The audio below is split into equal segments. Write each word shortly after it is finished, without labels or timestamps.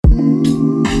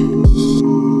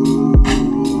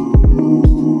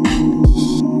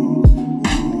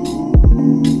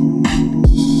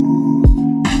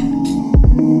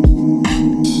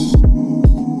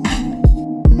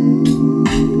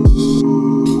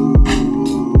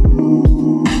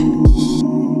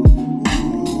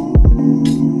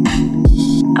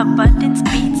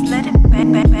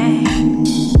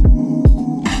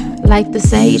Like the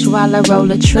sage while I roll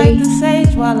a tree.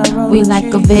 We like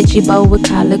a veggie bowl with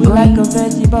collard greens.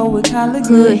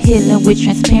 Hood healing with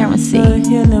transparency.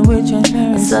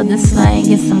 A southern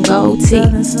slang and some gold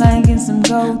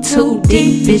teeth. Too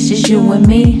deep, it's just you and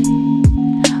me.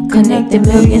 Connecting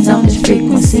millions on this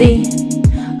frequency.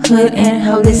 Hood and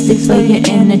holistic for your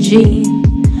energy.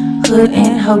 Hood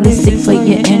and holistic for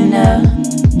your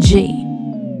energy.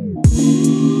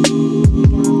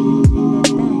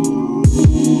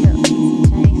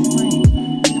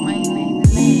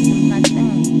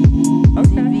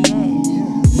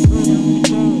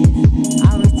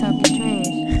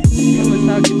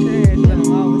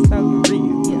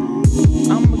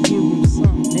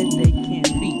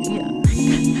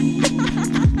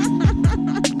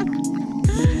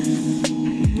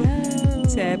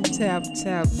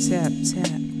 Tap. Is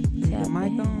the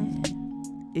mic on?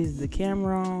 Is the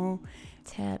camera on?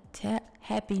 Tap.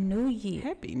 Happy New Year.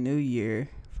 Happy New Year,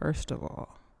 first of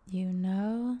all. You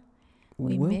know,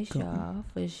 we miss y'all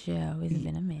for sure. It's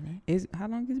been a minute. How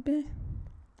long has it been?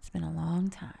 It's been a long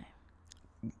time.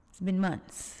 It's been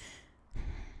months.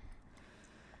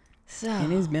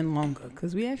 And it's been longer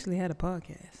because we actually had a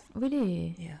podcast. We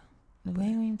did. Yeah. We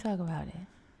didn't even talk about it.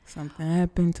 Something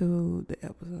happened to the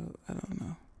episode. I don't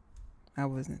know. I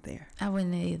wasn't there. I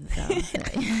wasn't there either. So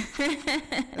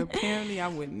Apparently, I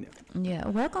wouldn't. Yeah.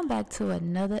 Welcome back to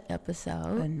another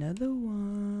episode. Another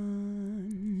one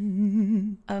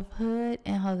of Hood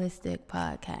and Holistic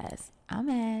Podcast. I'm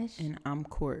Ash. And I'm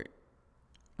Court.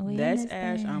 That's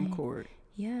Ash. I'm Court.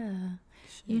 Yeah.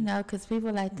 Shit. You know, because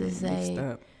people like to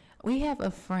say, we have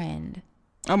a friend.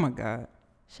 Oh, my God.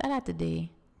 Shout out to D.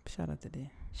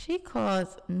 She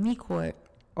calls me Court.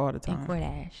 All the time. And Court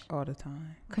Ash. All the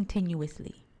time.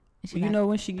 Continuously. You know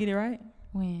when she get it right?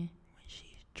 When? When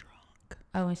she's drunk.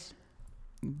 Oh,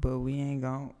 but we ain't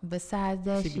gonna. Besides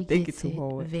that, she think gets it too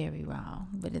hard. Very wrong.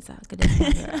 But it's all good. That's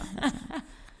my girl.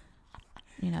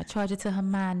 You know, charge it to her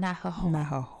mind, not her heart. Not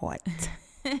her heart.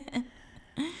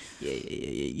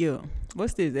 Yeah.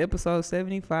 What's this? Episode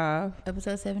 75?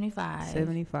 Episode 75.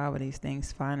 75 of these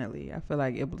things, finally. I feel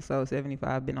like episode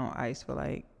 75 been on ice for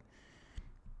like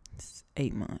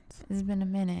 8 months. It's been a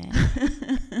minute.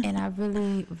 And I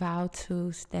really vow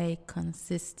to stay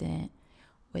consistent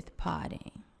with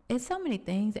potting. It's so many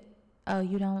things.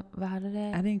 You don't vow to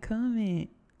that? I didn't comment.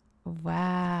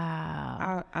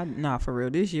 Wow. Nah, for real.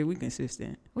 This year we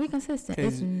consistent.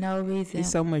 It's no reason.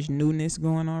 There's so much newness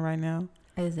going on right now.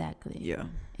 Exactly. Yeah.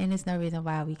 And there's no reason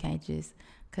why we can't just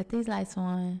cut these lights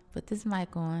on, put this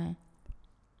mic on,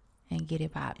 and get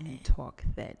it popping. And talk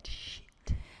that shit.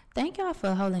 Thank y'all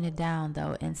for holding it down,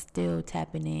 though, and still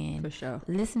tapping in. For sure.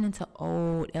 Listening to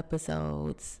old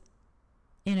episodes,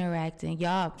 interacting.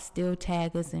 Y'all still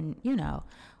tag us, and, you know,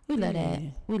 we love that.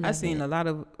 I seen a lot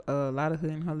of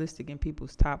Hood and Holistic in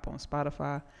people's top on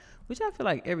Spotify, which I feel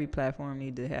like every platform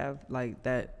need to have like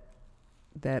that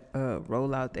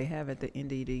rollout they have at the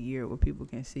end of the year where people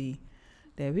can see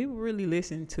that people really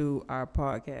listen to our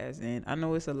podcast. And I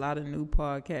know it's a lot of new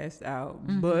podcasts out,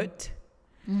 but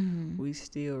we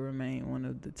still remain one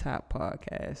of the top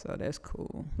podcasts, so that's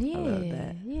cool. Yeah, I love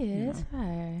that. Yeah, that's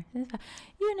fire.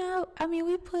 You know, I mean,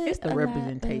 we put it's the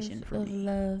representation lot of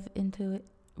love into it.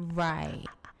 Right.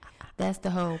 That's the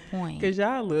whole point. Because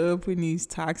y'all love putting these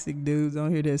toxic dudes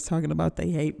on here that's talking about they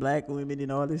hate black women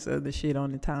and all this other shit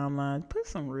on the timeline. Put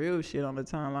some real shit on the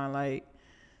timeline. Like,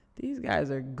 these guys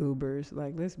are goobers.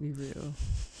 Like, let's be real.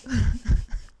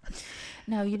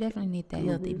 No, you definitely need that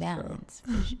healthy balance.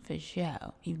 For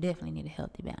sure. You definitely need a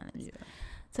healthy balance. Yeah.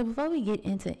 So before we get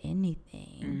into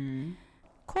anything,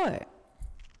 Court,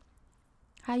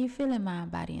 how you feeling,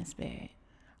 mind, body, and spirit?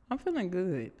 I'm feeling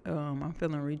good. I'm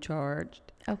feeling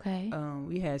recharged. Okay.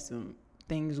 We had some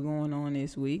things going on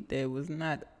this week that was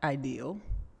not ideal,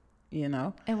 you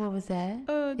know. And what was that?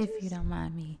 If you don't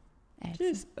mind me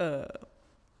asking. Just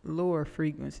lower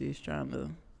frequencies trying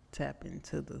to tap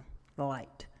into the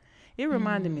light. It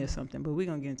reminded me of something, but we're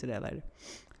going to get into that later.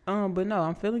 But no,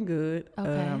 I'm feeling good.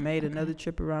 Okay. I made another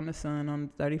trip around the sun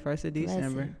on the 31st of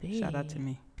December. Shout out to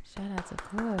me. Shout out to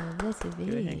Cora. Blessed be.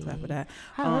 Go ahead and clap for that.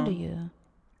 How old are you?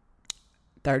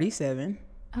 37.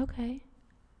 Okay.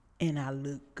 And I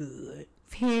look good.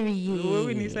 Period. What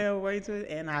when you say wait to it?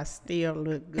 And I still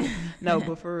look good. No,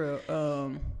 but for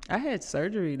real, I had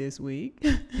surgery this week.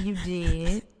 You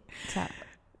did.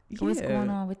 What's going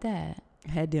on with that?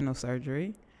 I had dental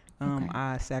surgery. Okay.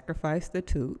 I sacrificed the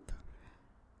tooth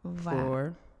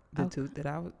for the tooth that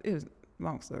it was,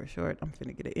 long story short, I'm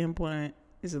finna get an implant.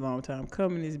 It's a long time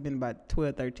coming. It's been about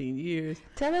 12, 13 years.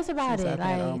 Tell us about it. I've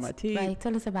had all my teeth. Like,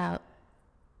 tell us about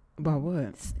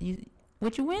what?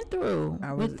 What you went through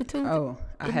with the tooth.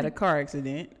 I had a car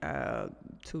accident,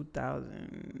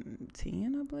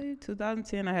 2010, I believe.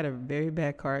 2010, I had a very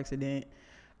bad car accident.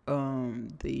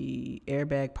 The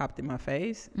airbag popped in my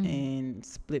face and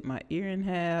split my ear in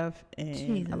half, and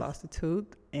Jesus. I lost a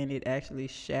tooth, and it actually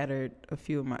shattered a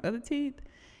few of my other teeth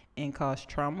and caused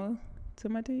trauma to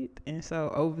my teeth. And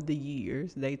so over the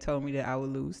years, they told me that I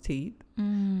would lose teeth.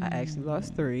 I actually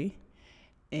lost 3,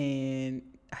 and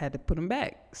I had to put them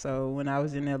back. So when I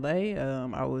was in LA,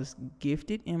 I was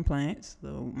gifted implants.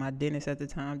 So my dentist at the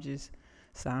time just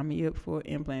signed me up for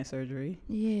implant surgery.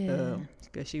 Yeah.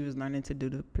 Because she was learning to do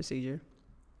the procedure.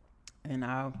 And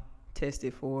I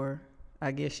tested for,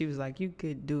 I guess she was like, you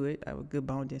could do it. I have a good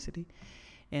bone density.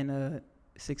 And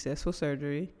successful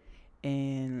surgery.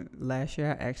 And last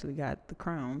year I actually got the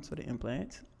crowns for the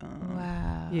implants.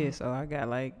 Wow. Yeah, so I got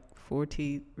like 4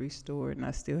 teeth restored, and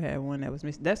I still had one that was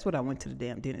missing. That's what I went to the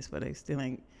damn dentist for. They still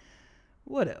ain't,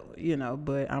 whatever,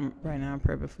 but right now I'm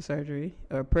prepping for surgery,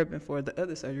 or prepping for the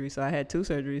other surgery. So I had 2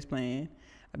 surgeries planned.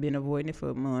 I've been avoiding it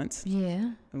for months.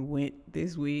 Yeah. And went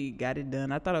this week, got it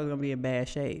done. I thought I was going to be in bad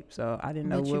shape, so I didn't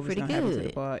know what was going to happen to the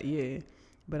part. Yeah,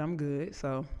 but I'm good,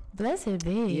 so. Blessed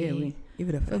be. Yeah, we give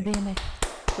it up for that.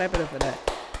 Clap it up for that.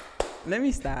 Let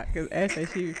me stop, because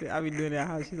Ashley, I be doing that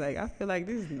how she's like, I feel like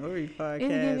this is Nori podcast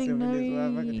over this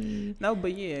motherfucker. No,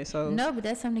 but yeah, so no, but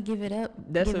that's something to give it up.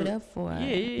 For.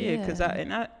 Yeah. Because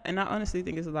I honestly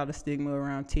think it's a lot of stigma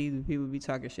around teeth. People be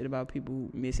talking shit about people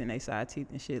missing their side teeth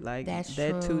and shit. Like that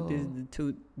true. Tooth is the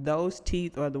tooth. Those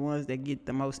teeth are the ones that get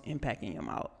the most impact in your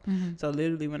mouth. So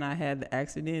literally, when I had the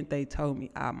accident, they told me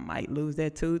I might lose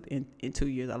that tooth. In 2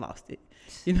 years, I lost it.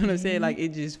 You know what I'm saying? Like,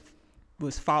 it just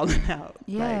was falling out.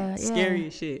 Scary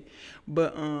as shit.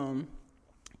 But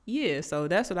so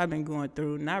that's what I've been going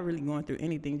through. Not really going through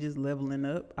anything, just leveling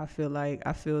up. I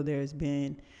feel there's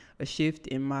been a shift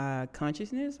in my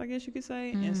consciousness, I guess you could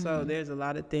say. And so there's a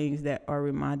lot of things that are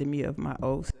reminding me of my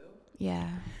old self. Yeah.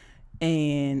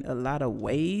 And a lot of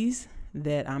ways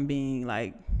that I'm being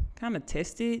like kind of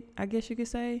tested, I guess you could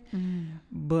say.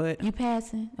 But you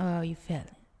passing or you failing?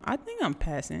 I think I'm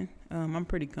passing. I'm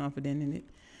pretty confident in it.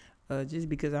 Just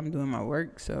because I'm doing my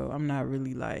work, so I'm not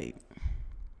really like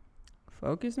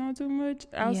focused on too much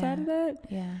outside of that.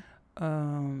 Yeah.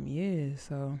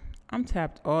 So I'm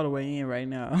tapped all the way in right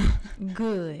now.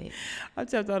 Good. I'm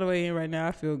tapped all the way in right now.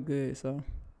 I feel good. So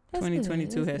that's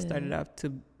 2022 has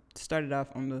started off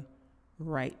on the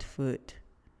right foot.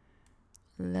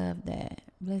 Love that.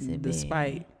 Blessed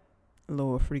despite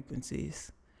lower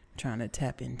frequencies. Trying to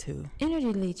tap into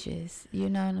energy leeches, you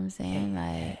know what I'm saying?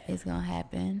 Like, it's gonna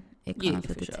happen. It comes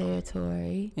with the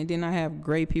territory. And then I have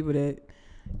great people that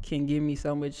can give me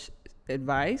so much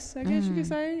advice, I guess you could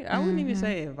say. I wouldn't even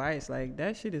say advice. Like,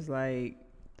 that shit is like,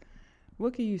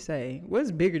 what can you say?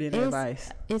 What's bigger than advice?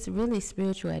 It's really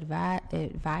spiritual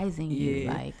advising you,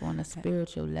 like, on a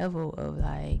spiritual level of,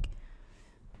 like,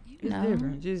 it's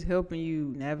different. Just helping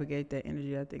you navigate that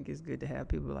energy. I think it's good to have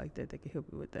people like that can help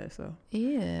you with that. So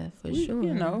yeah, for sure.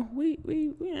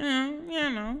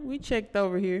 We checked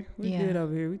over here. We good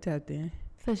over here. We tapped in.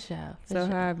 For sure. So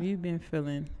how have you been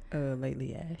feeling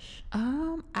lately, Ash?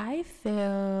 I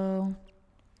feel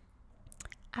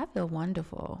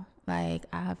wonderful. Like,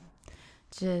 I've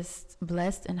just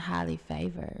blessed and highly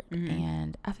favored,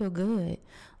 and I feel good.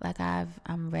 Like,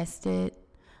 I'm rested.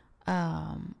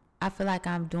 I feel like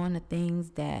I'm doing the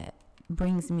things that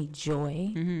brings me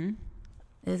joy.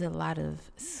 There's a lot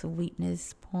of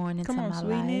sweetness pouring into my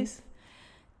life.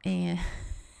 And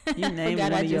you named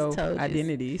one of your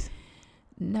identities.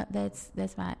 No, that's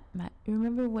my.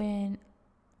 Remember when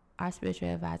our spiritual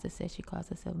advisor said she calls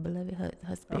herself beloved,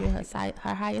 her spirit,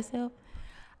 her higher self?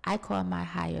 I call my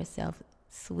higher self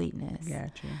sweetness.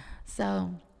 Gotcha.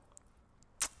 So,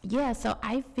 yeah, so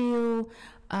I feel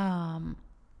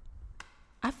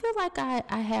like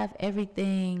I have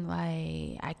everything,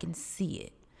 like, I can see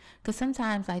it. Because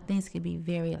sometimes, like, things can be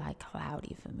very, like,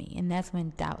 cloudy for me. And that's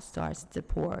when doubt starts to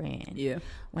pour in. Yeah.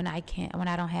 When I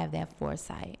don't have that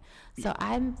foresight. So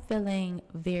I'm feeling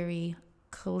very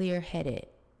clear-headed.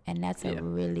 And that's a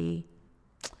really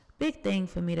big thing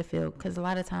for me to feel. Because a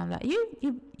lot of times, like,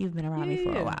 you've been around me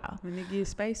for a while. When it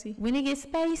gets spacey.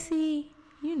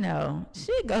 you know,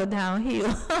 shit go downhill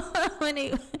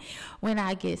when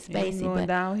I get spacey. It's going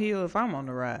downhill if I'm on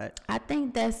the ride. I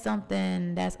think that's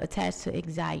something that's attached to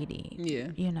anxiety. Yeah.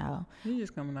 You know. You're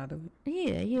just coming out of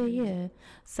it. Yeah.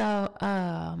 So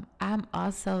I'm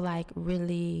also like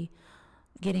really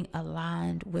getting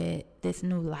aligned with this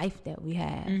new life that we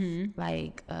have. Mm-hmm.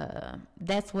 Like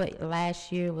that's what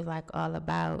last year was like all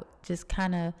about. Just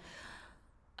kind of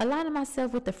aligning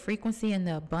myself with the frequency and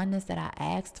the abundance that I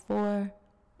asked for,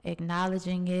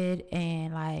 acknowledging it,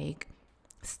 and like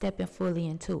stepping fully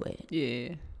into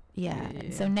it. Yeah.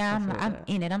 So now I'm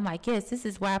in it. I'm like, yes, this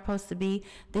is where I'm supposed to be.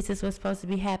 This is what's supposed to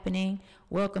be happening.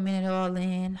 Welcoming it all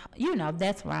in. You know,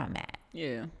 that's where I'm at.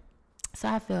 Yeah. So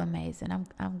I feel amazing.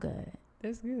 I'm good.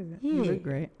 That's good. Yeah. You look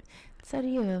great. So do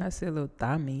you. I see a little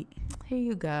thigh meat. Here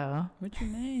you go. What you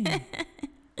mean?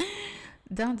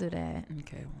 Don't do that.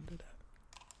 Okay, I won't do that.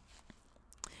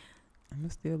 I'ma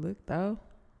still look though.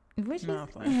 Which No, I'm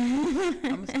playing.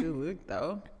 I'ma still look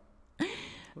though.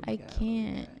 I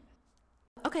can't.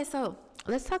 Okay, so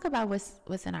let's talk about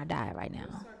what's in our diet right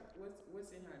now.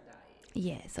 What's in our diet?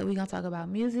 Yeah, so we're gonna talk about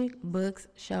music, books,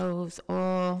 shows,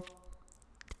 all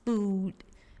food,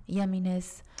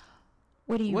 yumminess.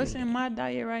 What's in my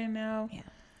diet right now? Yeah.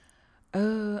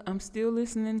 I'm still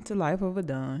listening to Life of a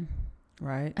Don.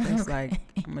 Right? That's Okay. like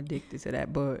I'm addicted to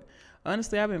that. But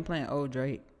honestly, I've been playing old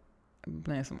Drake. I've been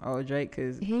playing some old Drake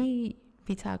because He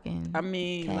be talking. I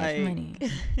mean, cash like money.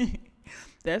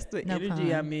 that's the No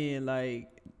energy pun. I'm in.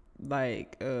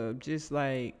 Just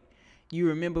like you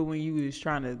remember when you was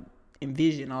trying to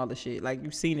envision all the shit, like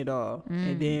you've seen it all,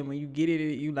 and then when you get it,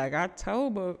 you like, I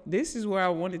told her this is where I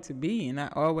wanted to be, and I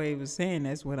always was saying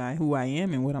that's who I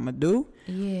am and what I'm gonna do.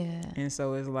 Yeah. And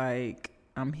so it's like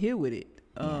I'm here with it.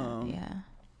 Yeah.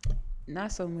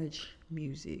 Not so much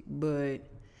music, but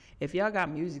if y'all got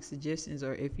music suggestions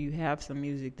or if you have some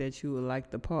music that you would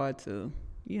like the pod to,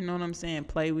 you know what I'm saying,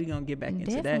 play, we gonna get back into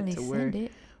Definitely that to where send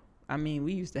it. I mean,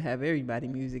 we used to have everybody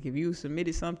music. If you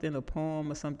submitted something, a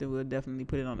poem or something, we'll definitely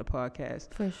put it on the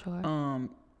podcast. For sure.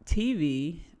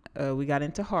 TV, we got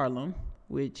into Harlem,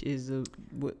 which is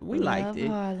we liked Love it.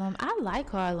 Harlem. I like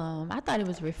Harlem. I thought it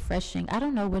was refreshing. I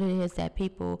don't know what it is that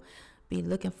people be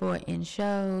looking for in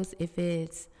shows, if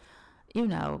it's, you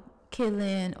know,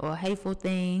 killing or hateful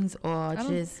things or I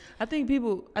think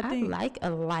like a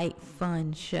light,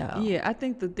 fun show. Yeah, I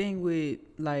think the thing with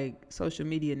like social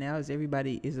media now is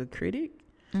everybody is a critic.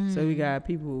 So we got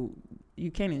people, you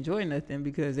can't enjoy nothing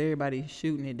because everybody's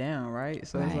shooting it down, right?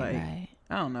 So it's like, right.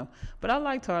 I don't know. But I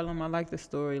liked Harlem. I liked the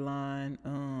storyline.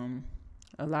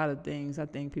 A lot of things I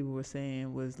think people were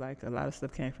saying was like a lot of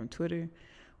stuff came from Twitter,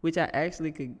 which I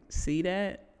actually could see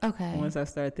that. Okay. Once I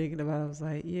started thinking about it, I was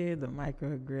like, yeah, the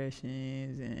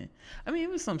microaggressions. And I mean, it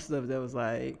was some stuff that was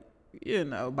like, you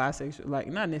know, bisexual, like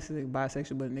not necessarily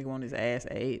bisexual, but a nigga on his ass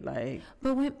ate, like.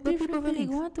 But people really things.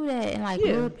 going through that, and like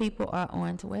good people are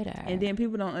on Twitter. And then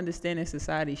people don't understand that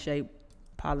society shaped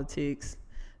politics.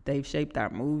 They've shaped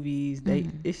our movies.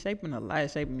 It's shaping a lot.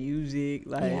 It's shaping music.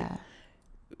 Like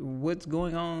what's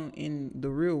going on in the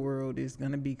real world is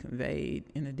gonna be conveyed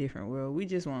in a different world. We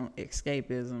just want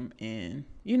escapism, and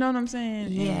you know what I'm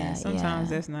saying. Yeah. And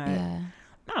sometimes that's not. Yeah.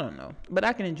 I don't know, but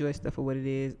I can enjoy stuff for what it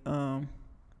is. I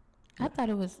thought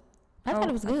it was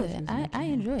good. I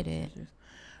enjoyed it.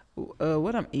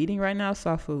 What I'm eating right now,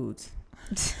 soft foods.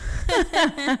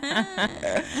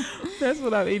 That's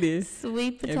what I'm eating.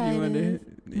 Sweet potatoes,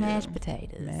 mashed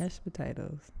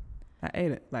potatoes. I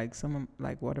ate it like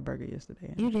Whataburger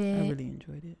yesterday. You did. I really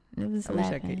enjoyed it. It was I wish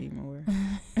I could eat more.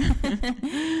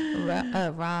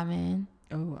 Ramen.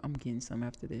 Oh, I'm getting some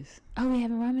after this. Oh, we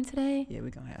having ramen today? Yeah, we're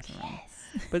gonna have some ramen.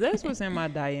 But that's what's in my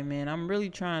diet, man. I'm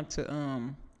really trying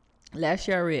to last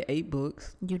year I read 8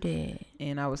 books. You did.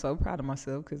 And I was so proud of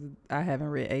myself because I haven't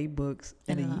read 8 books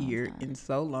in a year in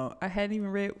so long. I hadn't even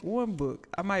read one book.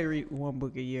 I might read one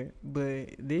book a year.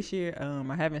 But this year,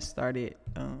 I haven't started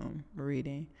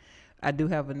reading. I do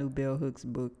have a new Bell Hooks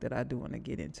book that I do want to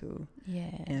get into. Yeah.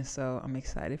 And so I'm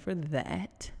excited for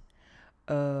that.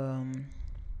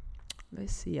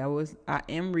 Let's see. I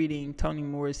am reading Toni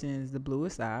Morrison's The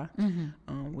Bluest Eye,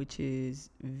 which is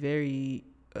very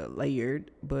layered,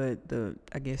 but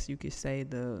I guess you could say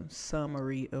the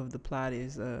summary of the plot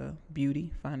is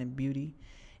beauty, finding beauty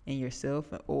in yourself,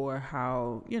 or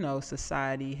how, you know,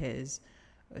 society has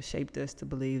shaped us to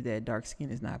believe that dark skin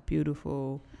is not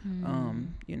beautiful.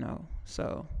 You know,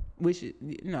 so which, you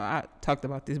know, I talked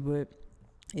about this, but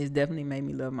it's definitely made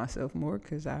me love myself more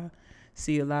because I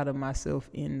see a lot of myself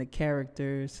in the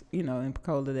characters, you know, in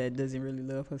Pecola that doesn't really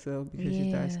love herself because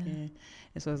she's dark skinned.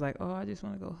 And so it's like, oh, I just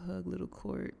want to go hug little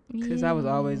Court. Because I was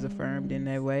always affirmed in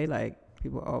that way. Like,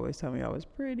 people always tell me I was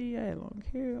pretty, I had long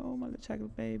hair, oh, my little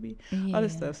chocolate baby, all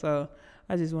this stuff. So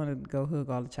I just wanted to go hug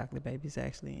all the chocolate babies,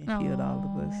 actually, and heal all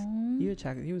of us. You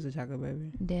was a chocolate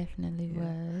baby. Definitely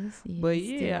was. Yeah, but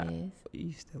yeah,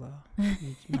 you still are.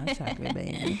 My chocolate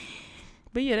baby.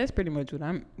 But yeah, that's pretty much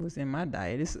what's in my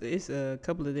diet. It's a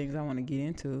couple of things I want to get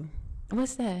into.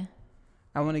 What's that?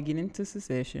 I want to get into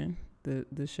Succession,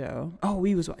 the show. Oh,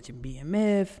 we was watching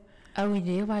BMF. Oh, we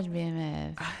did watch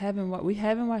BMF. We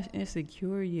haven't watched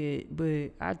Insecure yet,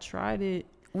 but I tried it.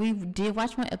 We did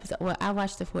watch one episode. Well, I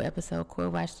watched the full episode. Corey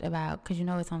watched about, because you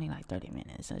know it's only like 30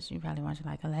 minutes. So she probably watched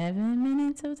like 11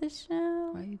 minutes of the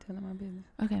show. Why are you telling my business?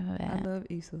 Okay, my bad. I love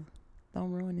Issa.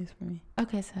 Don't ruin this for me.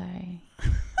 Okay, sorry.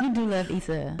 You do love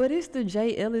Issa. But it's the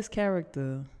Jay Ellis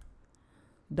character.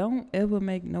 Don't ever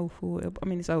make no full. I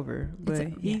mean, it's over.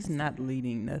 But he's not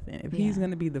leading nothing. If he's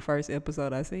going to be the first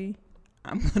episode I see,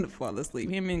 I'm going to fall asleep.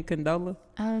 Him and Condola.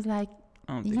 I was like,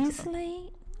 you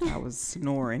sleep? I was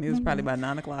snoring. It was probably about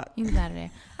 9 o'clock. You was out of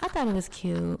there. I thought it was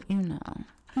cute, you know.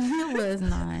 It was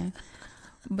nice.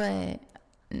 But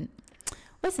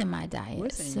what's in my diet?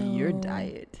 What's in your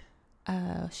diet?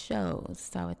 Shows.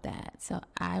 Start with that. So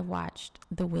I watched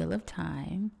The Wheel of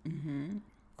Time. Mm-hmm.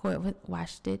 Court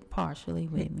watched it partially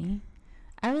with me.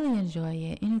 I really enjoy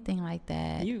it. Anything like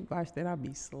that. You watched it, I'll be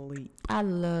asleep. I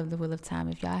love The Wheel of Time.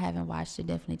 If y'all haven't watched it,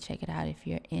 definitely check it out if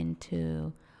you're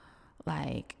into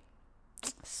like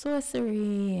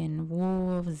sorcery and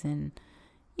wolves and,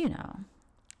 you know,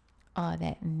 all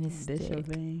that mystic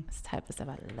type of stuff.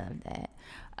 I love that.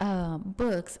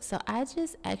 Books. So I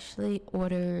just actually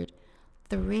ordered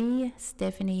 3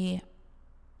 Stephanie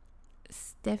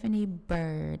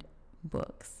Bird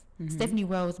books. Mm-hmm. Stephanie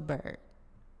Rose Bird.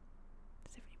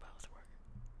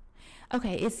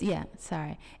 Okay, it's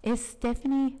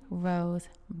Stephanie Rose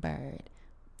Bird.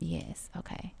 Yes,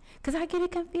 okay. Because I get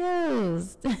it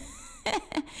confused.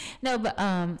 No, but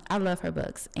I love her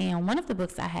books. And one of the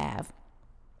books I have,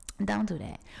 don't do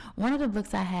that. One of the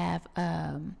books I have,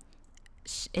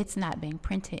 it's not being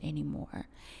printed anymore.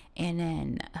 And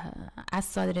then I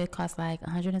saw that it cost like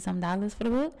 $100 and some for the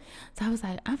book. So I was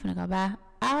like, I'm finna go buy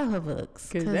all her books.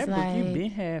 Because that book you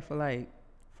been had for like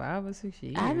 5 or 6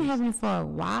 years. I've been having it for a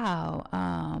while.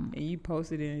 And you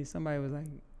posted it and somebody was like,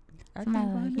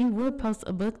 you would post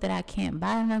a book that I can't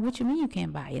buy. I'm like, what you mean you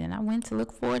can't buy it? And I went to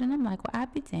look for it and I'm like, well, I'll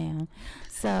be down.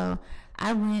 So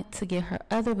I went to get her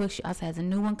other book. She also has a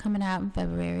new one coming out in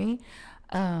February.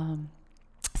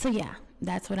 So yeah,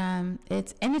 that's what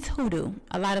it's Hoodoo.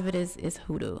 A lot of it is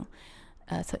Hoodoo.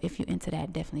 So if you're into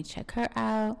that, definitely check her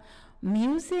out.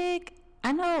 Music,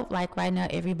 I know like right now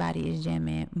everybody is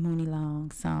jamming Mooney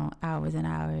Long song Hours and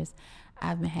Hours.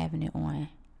 I've been having it on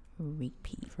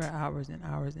repeat. For hours and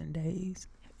hours and days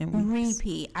and weeks.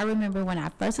 Repeat. I remember when I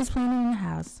first was playing in the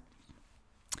house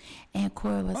and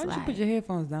Cora was Why like... Why you put your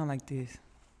headphones down like this?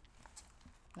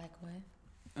 Like what?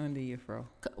 Under your fro.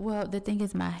 Well, the thing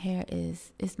is my hair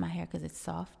it's my hair because it's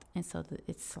soft and so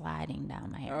it's sliding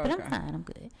down my hair. Oh, but okay. I'm fine. I'm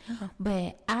good. Okay.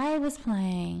 But I was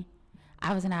playing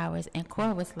Hours and Hours and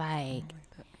Cora was like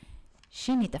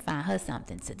she need to find her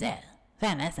something to do.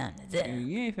 Find that something to do.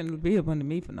 You ain't finna be up under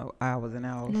me for no hours and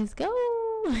hours. Let's go.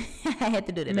 I had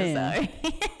to do that. Man, I'm sorry.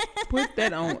 Put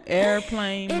that on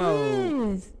airplane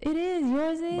mode. It is.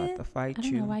 Yours is. About to fight I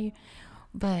don't know why you.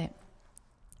 But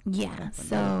yeah,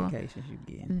 so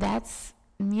that's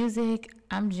music.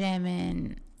 I'm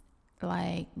jamming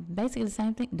like basically the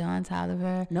same thing. Don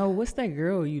Toliver. No, what's that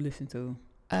girl you listen to?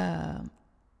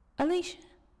 Alicia.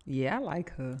 Yeah, I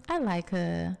like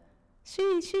her.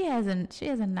 She has a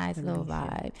nice little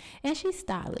vibe, and she's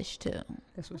stylish too.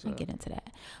 That's what's up. Get into that,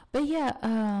 but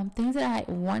yeah, things that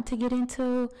I want to get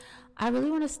into. I really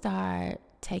want to start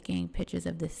taking pictures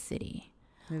of the city.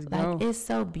 Let's like go. It's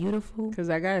so beautiful.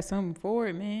 Cause I got something for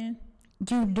it, man.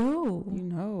 You do. You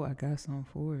know, I got something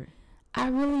for it. I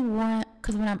really want,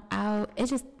 cause when I'm out, it's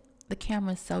just. The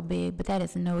camera's so big, but that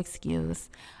is no excuse.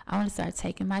 I want to start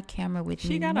taking my camera with me.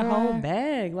 She got a whole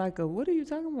bag. Like what are you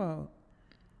talking about?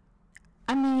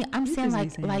 I mean, I'm saying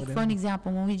like for an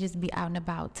example, when we just be out and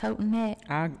about toting that.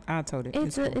 I told it.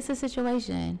 It's a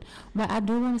situation, but I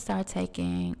do want to start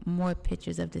taking more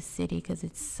pictures of the city because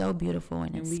it's so beautiful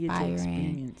and inspiring. We get to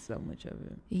experience so much of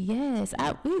it. Yes,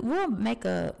 we'll make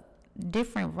a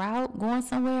different route going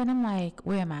somewhere, and I'm like,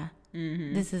 where am I?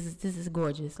 Mm-hmm. This is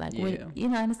gorgeous. Like and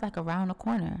it's like around the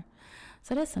corner.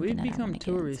 So that's something we've become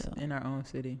tourists in our own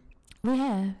city. We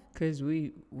have. Cause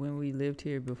when we lived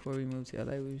here before we moved to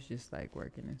LA, we was just like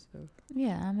working and stuff.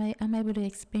 Yeah, I'm able to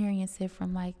experience it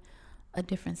from like a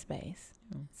different space.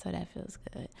 Yeah. So that feels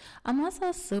good. I'm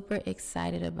also super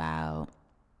excited about,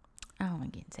 I don't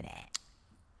want to get into that.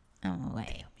 Oh, wait.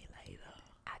 Tell me later.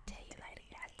 I'll tell you later.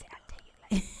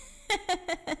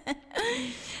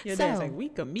 Your dad's like, we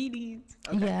comedians.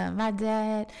 Okay. Yeah, my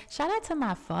dad. Shout out to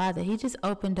my father. He just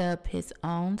opened up his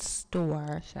own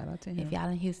store. Shout out to him. If y'all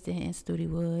in Houston and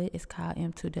Studewood, it's called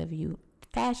M2W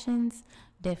Fashions.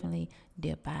 Definitely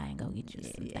dip by and go get you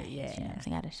some things. Yeah. You know what I'm saying? I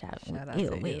got to shout out out to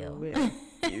to Will.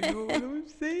 You know what I'm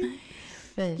saying?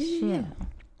 For sure.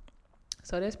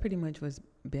 So that's pretty much what's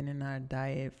been in our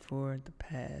diet for the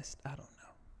past, I don't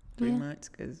know, 3 months.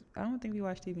 Because I don't think we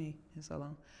watched TV in so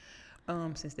long.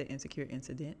 Since the Insecure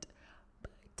incident.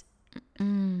 But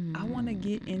I want to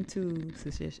get into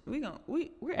succession.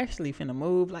 We're actually finna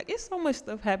move. Like, it's so much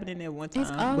stuff happening at one time.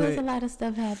 It's always a lot of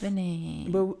stuff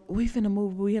happening. But we finna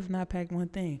move. We have not packed one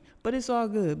thing. But it's all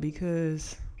good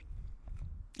because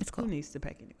it's cool. Who needs to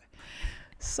pack anyway?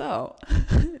 So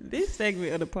this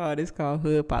segment of the pod is called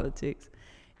Hood Politics.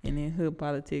 And in Hood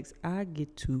Politics, I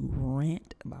get to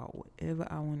rant about whatever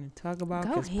I want to talk about.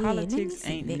 Because politics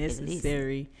ain't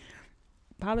necessary.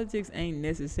 Politics ain't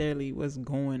necessarily what's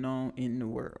going on in the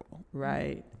world,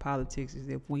 right? Politics is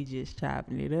if we just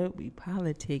chopping it up, we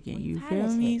politicking. You feel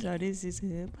me? So this is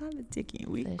Hood Politicking.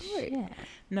 We great.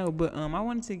 No, but I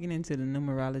wanted to get into the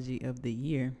numerology of the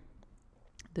year.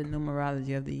 The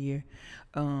numerology of the year,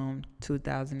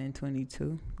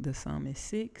 2022. The sum is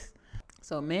 6.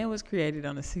 So man was created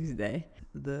on the 6th day.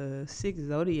 The 6th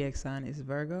zodiac sign is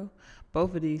Virgo.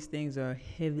 Both of these things are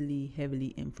heavily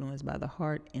influenced by the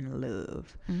heart and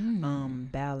love,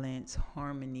 balance,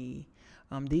 harmony.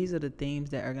 These are the themes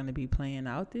that are going to be playing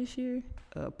out this year.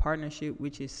 Partnership,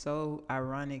 which is so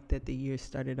ironic that the year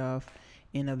started off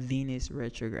in a Venus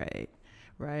retrograde.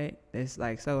 Right? It's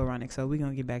like so ironic. So we're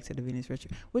going to get back to the Venus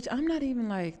retrograde, which I'm not even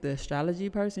like the astrology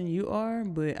person you are,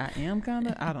 but I am kind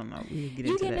of, I don't know. We'll get into that.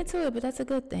 You get into it, but that's a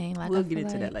good thing. Like, we'll get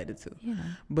into that later too. You know.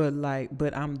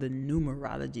 But I'm the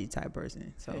numerology type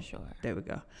person. So for sure. There we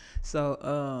go. So,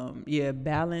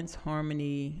 balance,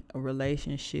 harmony,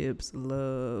 relationships,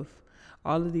 love.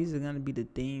 All of these are going to be the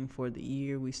theme for the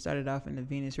year. We started off in the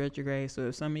Venus retrograde. So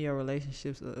if some of your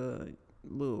relationships are a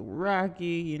little rocky,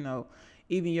 you know,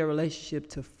 even your relationship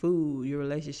to food, your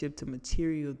relationship to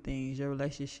material things, your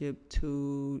relationship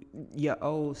to your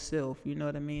old self, you know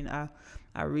what I mean? I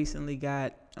recently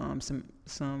got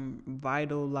some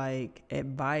vital like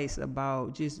advice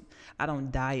about just I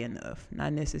don't die enough.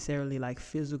 Not necessarily like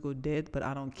physical death, but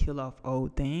I don't kill off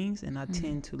old things, and I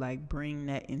tend to like bring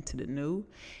that into the new,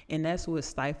 and that's what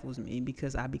stifles me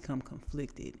because I become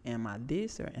conflicted. Am I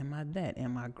this or am I that?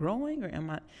 Am I growing or am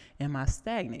I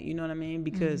stagnant? You know what I mean?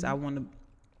 Because I want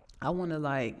to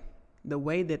like the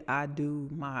way that I do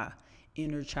my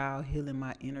inner child healing,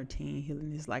 my inner teen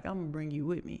healing is like I'm gonna bring you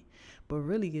with me, but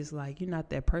really it's like you're not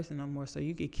that person no more. So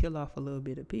you could kill off a little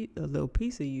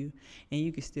piece of you, and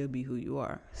you can still be who you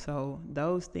are. So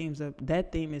those themes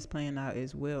that theme is playing out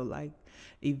as well. Like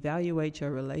evaluate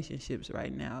your relationships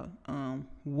right now.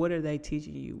 What are they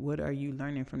teaching you? What are you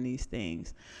learning from these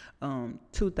things?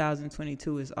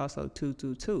 2022 is also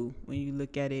 222 when you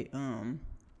look at it.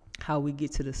 How we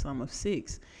get to the sum of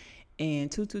 6.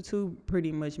 And 222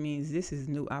 pretty much means this is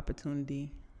new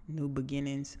opportunity, new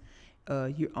beginnings.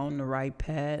 You're on the right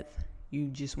path. You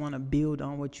just want to build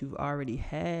on what you've already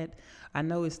had. I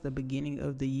know it's the beginning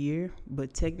of the year,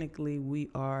 but technically we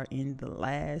are in the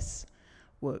last,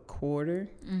 quarter?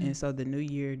 And so the new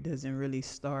year doesn't really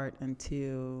start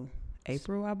until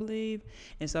April, I believe.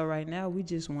 And so right now we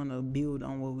just want to build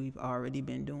on what we've already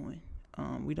been doing.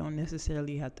 We don't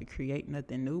necessarily have to create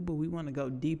nothing new, but we want to go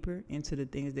deeper into the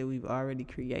things that we've already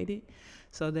created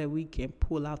so that we can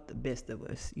pull out the best of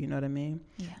us. You know what I mean?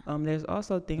 Yeah. There's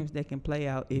also things that can play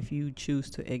out if you choose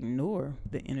to ignore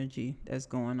the energy that's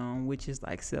going on, which is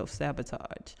like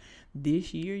self-sabotage.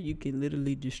 This year, you can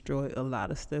literally destroy a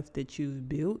lot of stuff that you've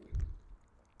built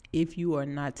if you are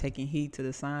not taking heed to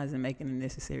the signs and making the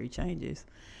necessary changes.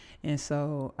 And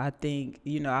so I think,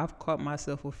 I've caught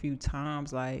myself a few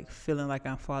times like feeling like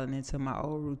I'm falling into my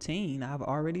old routine. I've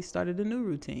already started a new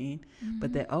routine,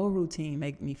 but that old routine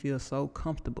make me feel so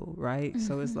comfortable, right?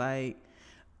 So it's like,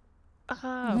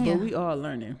 but we all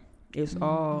learning. It's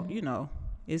all,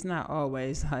 it's not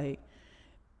always like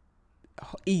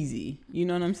easy. You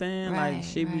know what I'm saying? Right, like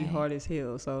shit be hard as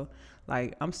hell. So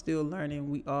like I'm still learning.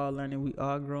 We all learning. We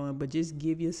all growing. But just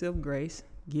give yourself grace.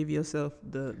 Give yourself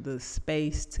the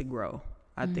space to grow.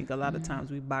 I think a lot of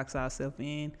times we box ourselves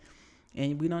in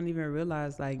and we don't even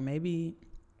realize like maybe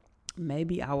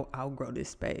maybe I'll outgrow this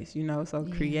space, you know? So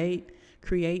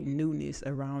create newness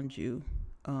around you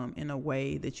in a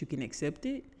way that you can accept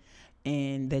it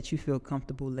and that you feel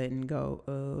comfortable letting go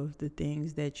of the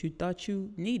things that you thought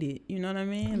you needed. You know what I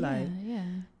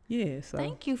mean? Yeah. So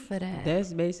thank you for that.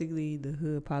 That's basically the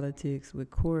hood politics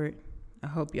with Court. I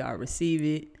hope y'all receive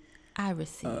it. I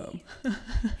receive.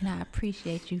 And I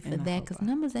appreciate you for that, because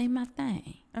numbers ain't my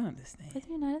thing. I understand. But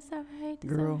that's all right.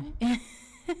 That's Girl. All right.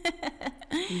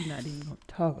 We're not even going to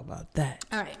talk about that.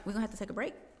 All right. We're going to have to take a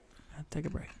break. I'll take a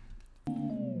break.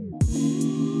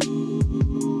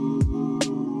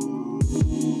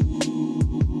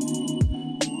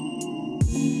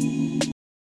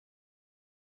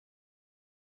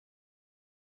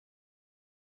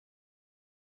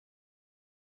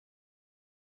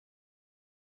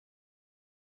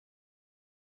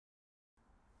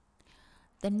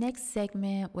 The next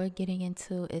segment we're getting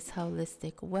into is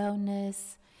holistic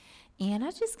wellness. And I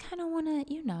just kind of want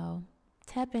to,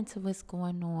 tap into what's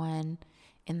going on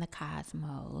in the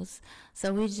cosmos.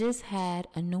 So we just had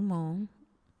a new moon,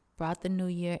 brought the new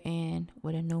year in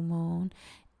with a new moon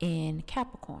in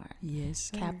Capricorn.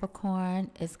 Yes, sir. Capricorn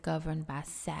is governed by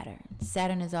Saturn.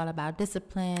 Saturn is all about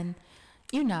discipline.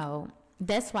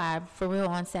 That's why, for real,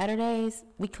 on Saturdays,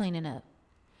 we cleaning up.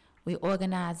 We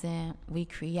organizing, we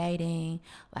creating,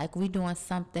 like we doing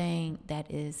something that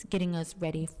is getting us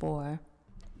ready for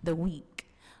the week.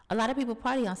 A lot of people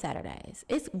party on Saturdays.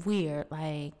 It's weird,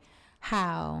 like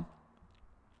how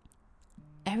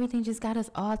everything just got us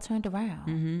all turned around.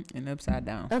 Mm-hmm. And upside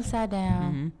down.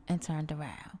 And turned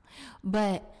around.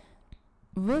 But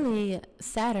really,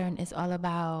 Saturn is all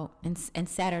about, and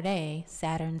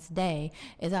Saturn's day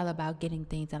is all about getting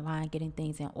things in line, getting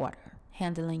things in order,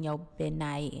 handling your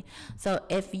midnight. So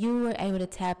if you were able to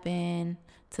tap in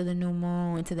to the new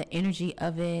moon, into the energy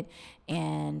of it,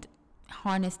 and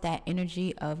harness that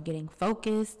energy of getting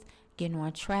focused, getting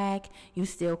on track, you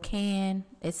still can.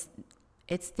 It's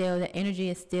still, the energy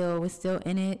is still, we're still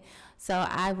in it. So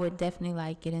I would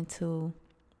definitely get into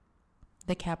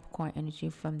the Capricorn energy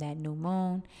from that new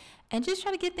moon and just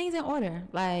try to get things in order.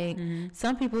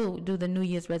 Some people do the New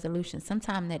Year's resolution.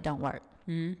 Sometimes that don't work.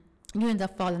 You end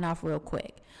up falling off real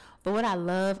quick. But what I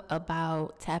love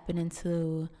about tapping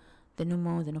into the new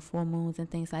moons and the full moons and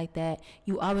things like that,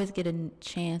 you always get a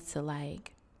chance to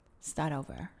start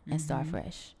over and start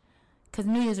fresh. Because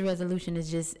New Year's resolution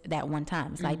is just that one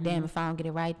time. It's damn, if I don't get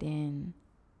it right, then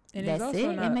that's it.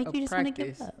 It make you just want to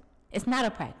give up. It's not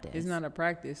a practice. It's not a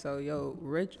practice. So your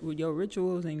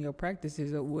rituals and your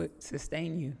practices are what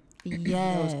sustain you.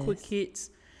 Yes. Those quick hits.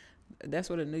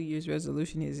 That's what a New Year's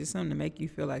resolution is. It's something to make you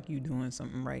feel like you're doing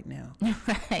something right now.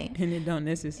 Right. And it don't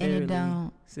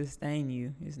necessarily sustain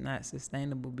you. It's not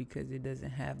sustainable because it doesn't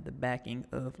have the backing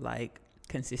of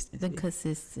consistency. The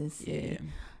consistency. Yeah.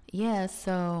 Yeah,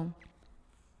 so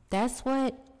that's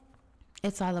what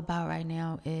it's all about right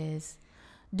now, is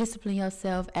discipline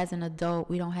yourself. As an adult,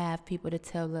 we don't have people to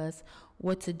tell us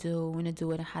what to do, when to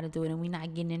do it, and how to do it, and we're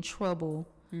not getting in trouble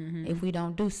if we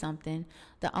don't do something.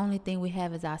 The only thing we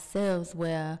have is ourselves,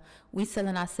 where we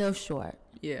selling ourselves short.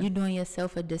 Yeah. You're doing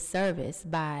yourself a disservice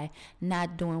by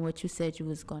not doing what you said you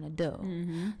was going to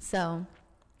do. So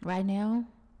right now,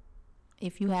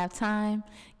 if you have time,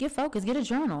 get focused, get a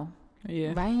journal.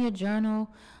 Yeah. Write in your journal,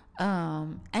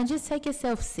 and just take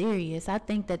yourself serious. I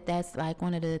think that's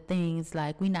one of the things,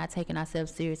 we're not taking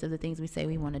ourselves serious of the things we say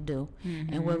we want to do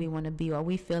and where we want to be, or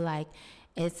we feel like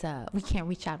it's we can't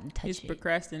reach out and touch it. It's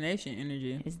procrastination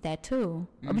energy. It's that too.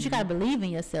 But you gotta believe in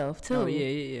yourself too. Oh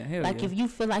yeah. Hell yeah. If you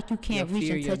feel like you can't reach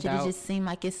and touch it, it just seems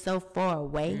like it's so far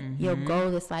away. Your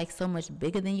goal is so much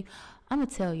bigger than you. I'm gonna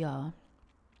tell y'all,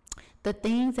 the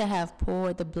things that have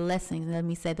poured, the blessings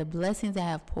that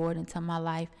have poured into my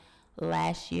life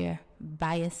last year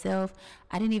by itself,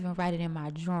 I didn't even write it in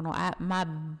my journal. My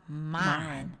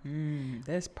mind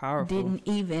that's powerful. didn't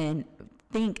even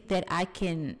think that I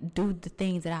can do the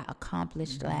things that I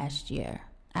accomplished last year.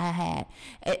 I had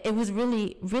it was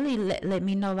really let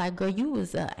me know, girl, you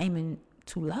was aiming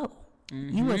too low.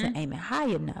 You wasn't aiming high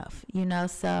enough,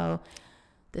 so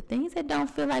the things that don't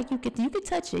feel like you could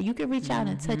touch it, you can reach out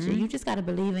and touch it. You just got to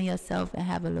believe in yourself and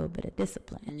have a little bit of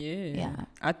discipline. Yeah.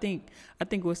 I think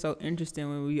what's so interesting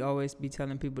when we always be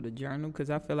telling people to journal, because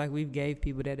I feel like we've gave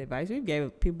people that advice. We've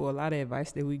gave people a lot of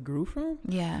advice that we grew from.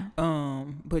 Yeah.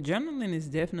 But journaling is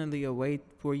definitely a way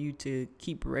for you to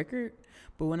keep record.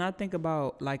 But when I think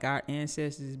about our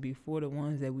ancestors before, the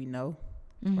ones that we know,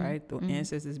 right? The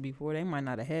ancestors before, they might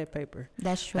not have had paper.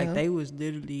 That's true. They was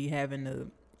literally having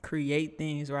to create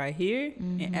things right here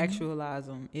and actualize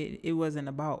them. It wasn't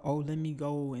about, let me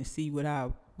go and see what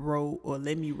I wrote, or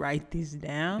let me write this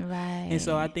down. Right. And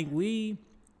so I think we're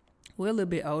a little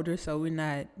bit older, so we're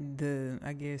not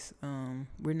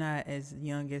we're not as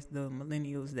young as the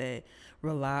millennials that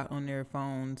rely on their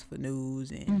phones for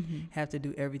news and have to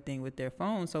do everything with their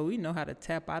phone. So we know how to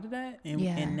tap out of that.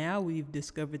 And now we've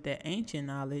discovered that ancient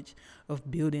knowledge of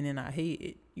building in our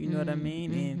head. You know what I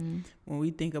mean? And when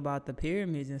we think about the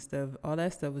pyramids and stuff, all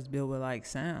that stuff was built with like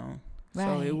sound. Right.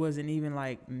 So it wasn't even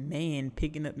like man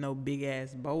picking up no big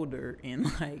ass boulder and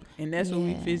that's what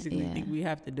we physically think we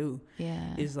have to do.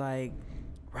 Yeah. It's like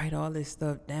write all this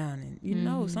stuff down, and you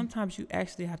know, sometimes you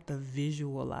actually have to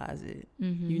visualize it.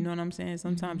 You know what I'm saying?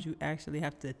 Sometimes you actually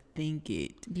have to think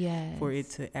it for it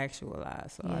to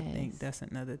actualize. So I think that's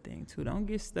another thing too. Don't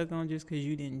get stuck on just because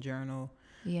you didn't journal.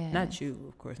 Yeah. Not you,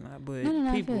 of course not, but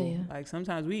people. Like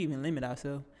sometimes we even limit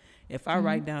ourselves. If I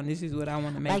write down, this is what I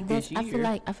want to make this year. I feel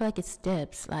like it's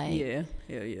steps. Like yeah.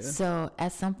 So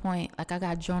at some point, like I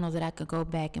got journals that I could go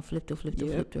back and flip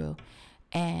through.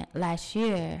 And last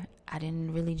year, I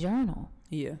didn't really journal.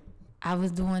 Yeah. I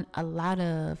was doing a lot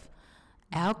of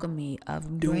alchemy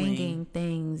of bringing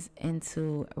things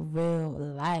into real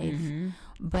life.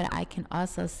 But I can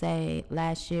also say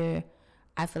last year,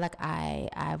 I feel like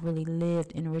I really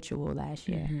lived in ritual last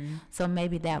year. So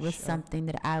maybe that was something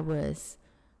that I was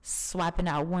swapping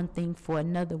out one thing for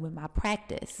another with my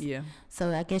practice. Yeah.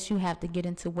 So I guess you have to get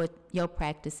into what your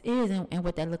practice is and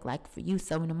what that look like for you.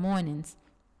 So in the mornings,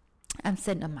 I'm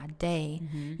setting up my day.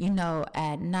 You know,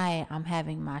 at night I'm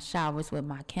having my showers with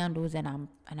my candles and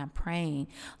I'm praying.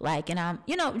 Like, and I'm,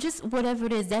 you know, just whatever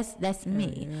it is, that's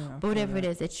me. But whatever it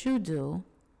is that you do,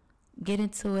 get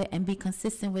into it and be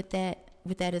consistent with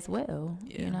that as well.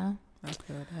 Yeah. You know? I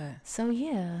feel that. So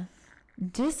yeah.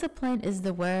 Discipline is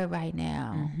the word right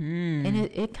now. And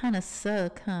it kind of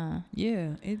suck, huh?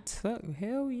 Yeah, it suck.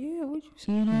 Hell yeah, what you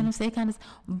say? You know what I'm saying?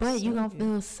 But you gonna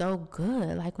feel so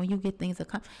good, like when you get things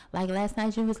accomplished. Like last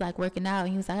night you was like working out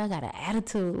and you was like, I got an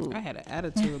attitude. I had an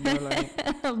attitude, bro. Like,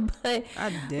 but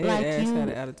I did like had an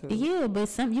attitude. Yeah, but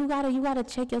you gotta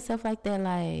check yourself like that.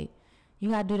 Like you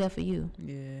gotta do that for you.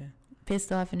 Yeah.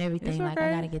 Pissed off and everything. Okay. Like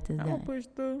I gotta get this done. I'm gonna push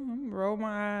through. I'm gonna roll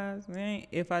my eyes. Man,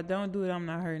 if I don't do it, I'm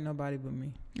not hurting nobody but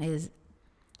me.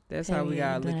 That's how we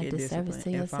gotta look at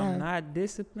discipline. If I'm not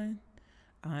disciplined,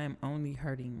 I am only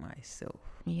hurting myself.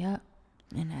 Yep.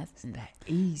 And that's that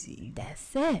easy.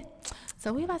 That's it.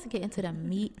 So we about to get into the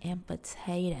meat and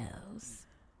potatoes.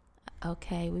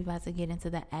 Okay, we about to get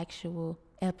into the actual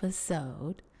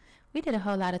episode. We did a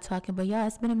whole lot of talking, but y'all,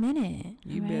 it's been a minute.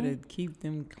 You better keep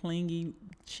them clingy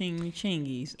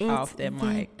chingies off that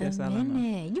mic. That's all I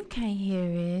know. You can't hear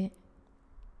it.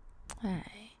 All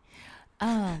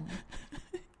right.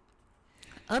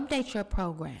 Update your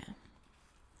program.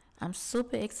 I'm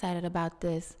super excited about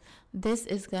this. This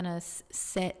is going to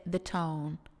set the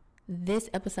tone. This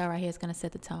episode right here is going to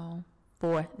set the tone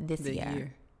for this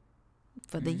year.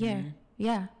 For the year.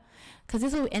 Yeah.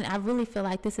 Because and I really feel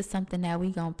like this is something that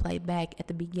we going to play back at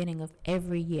the beginning of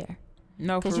every year.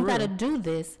 No, because you got to do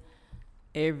this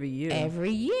every year.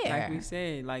 Every year. Like we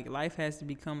said, like life has to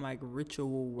become like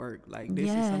ritual work. Like this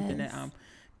is something that I'm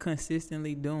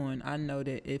consistently doing. I know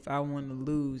that if I want to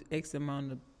lose X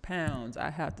amount of pounds, I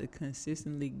have to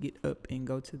consistently get up and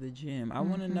go to the gym. I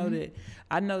want to know that.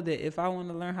 I know that if I want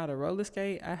to learn how to roller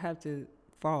skate, I have to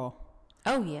fall.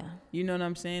 Oh, yeah. You know what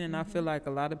I'm saying? And I feel like a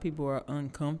lot of people are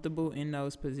uncomfortable in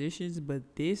those positions.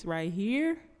 But this right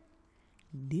here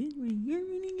is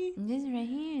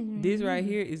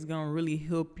going to really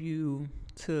help you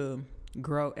to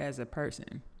grow as a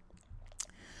person.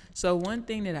 So one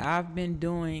thing that I've been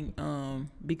doing,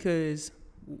 because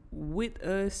with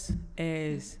us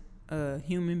as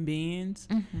human beings,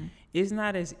 it's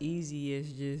not as easy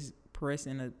as just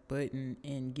pressing a button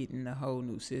and getting the whole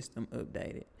new system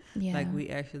updated. Yeah. Like we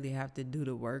actually have to do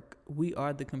the work. We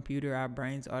are the computer. Our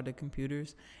brains are the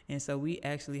computers. And so we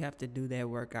actually have to do that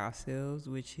work ourselves,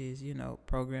 which is, you know,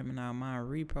 programming our mind,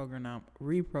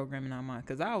 reprogramming our mind.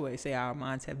 Because I always say our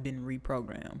minds have been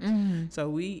reprogrammed. So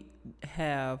we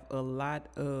have a lot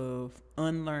of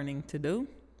unlearning to do.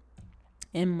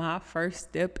 And my first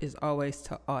step is always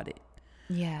to audit.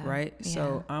 Yeah. Right? Yeah.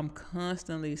 So I'm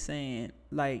constantly saying,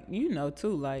 like, you know,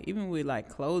 too, like, even with, like,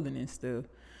 clothing and stuff,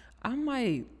 I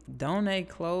might donate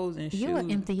clothes and shoes. You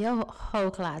will empty your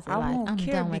whole closet. I won't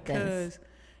care because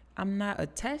I'm not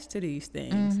attached to these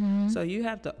things. So you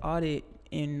have to audit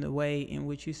in the way in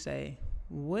which you say,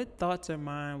 what thoughts are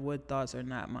mine, what thoughts are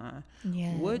not mine?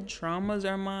 Yes. What traumas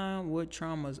are mine, what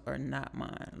traumas are not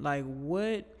mine? Like,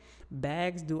 what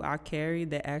bags do I carry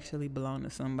that actually belong to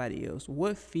somebody else?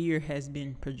 What fear has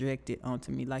been projected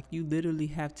onto me? Like, you literally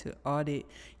have to audit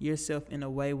yourself in a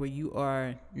way where you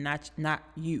are not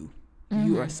you.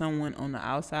 You are someone on the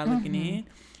outside looking in,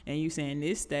 and you saying,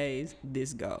 this stays,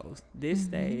 this goes. This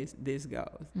stays, this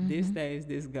goes. This stays,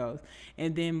 this goes.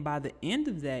 And then by the end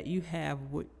of that, you have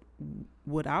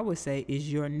what I would say is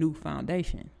your new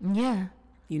foundation. Yeah.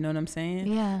 You know what I'm saying?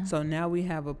 Yeah. So now we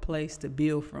have a place to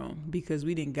build from, because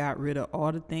we didn't got rid of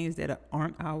all the things that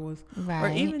aren't ours, Right. or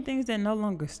even things that no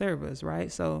longer serve us,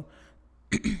 right? So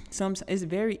it's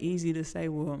very easy to say,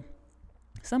 well,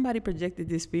 somebody projected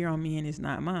this fear on me and it's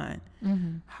not mine.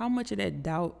 How much of that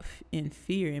doubt and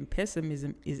fear and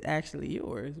pessimism is actually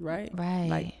yours, right? Right.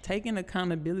 Like, taking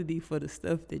accountability for the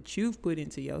stuff that you've put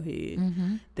into your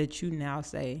head, that you now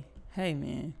say, hey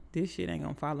man, this shit ain't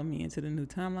gonna follow me into the new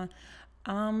timeline.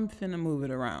 I'm finna move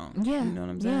it around. Yeah. You know what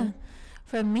I'm saying? Yeah.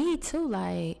 For me too,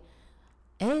 like,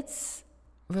 it's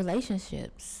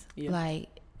relationships. Yeah. Like,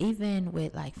 even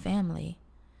with like family,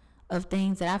 of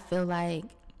things that I feel like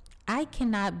I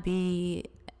cannot be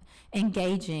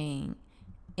engaging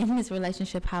in this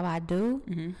relationship how I do,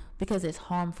 because it's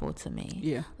harmful to me.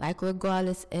 Yeah. Like,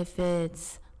 regardless if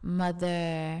it's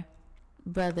mother,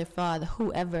 brother, father,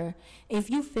 whoever, if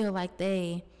you feel like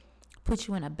they put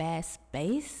you in a bad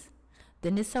space,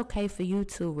 then it's okay for you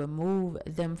to remove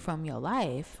them from your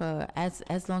life for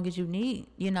as long as you need.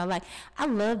 You know, like, I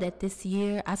love that this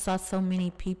year I saw so many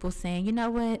people saying, you know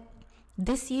what,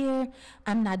 this year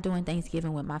I'm not doing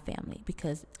Thanksgiving with my family,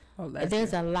 because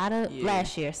there's a lot of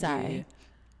last year, sorry.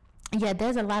 Yeah,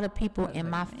 there's a lot of people in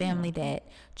my family that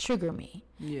trigger me.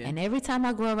 Yeah. And every time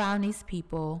I go around these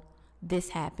people, this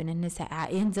happened and this I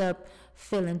end up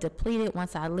feeling depleted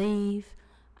once I leave.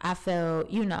 I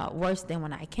felt, worse than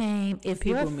when I came. If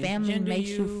your family makes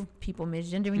you, people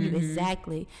misgendering you,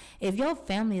 exactly. If your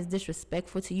family is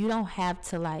disrespectful to you, you don't have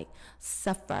to like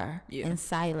suffer in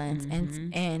silence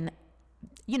and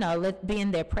be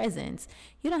in their presence.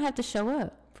 You don't have to show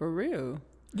up. For real.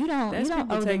 You don't. That's you don't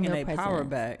people owe taking them their your power presence.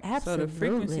 back. Absolutely. So the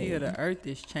frequency of the earth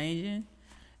is changing,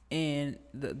 and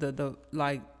the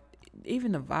like,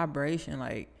 even the vibration,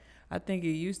 like, I think it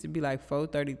used to be like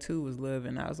 432 was love,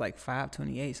 and now it's like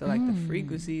 528. So like the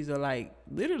frequencies are like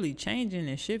literally changing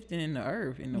and shifting in the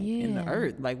earth, in the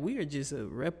earth. Like, we are just a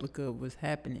replica of what's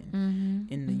happening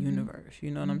in the universe.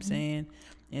 You know what I'm saying?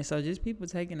 And so just people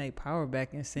taking their power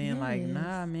back and saying like,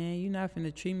 nah, man, you're not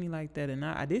finna treat me like that, and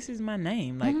this is my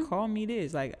name. Like, call me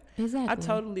this. Like, exactly. I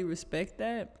totally respect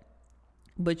that.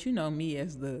 But you know me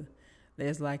as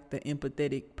like the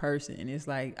empathetic person, and it's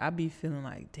like, I be feeling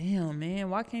like, damn, man,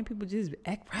 why can't people just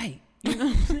act right? You know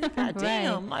what I'm saying? God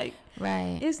damn, like,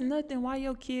 it's nothing. Why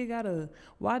your kid gotta?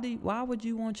 Why would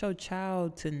you want your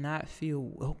child to not feel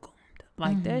welcomed?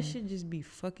 Like, that should just be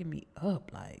fucking me up.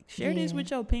 Like, share this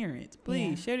with your parents,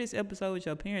 please. Share this episode with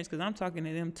your parents, because I'm talking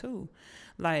to them too.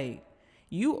 Like,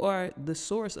 you are the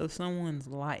source of someone's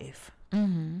life.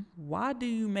 Why do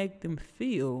you make them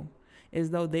feel as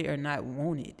though they are not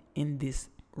wanted in this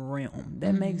realm?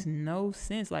 That makes no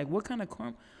sense. Like, what kind of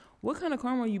karma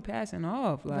are you passing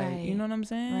off? Like, you know what I'm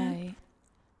saying?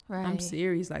 Right. I'm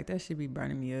serious. Like, that should be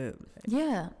burning me up.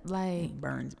 Like, it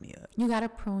burns me up. You gotta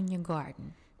prune your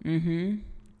garden.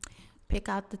 Pick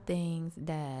out the things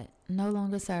that no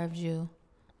longer serves you,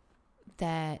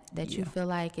 that you feel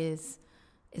like is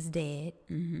dead.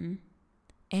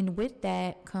 And with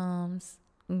that comes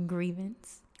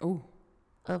grievance.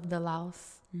 Of the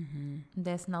loss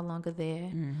that's no longer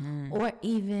there, or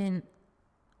even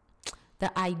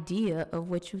the idea of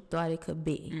what you thought it could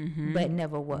be, but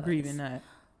never was. Grieving that.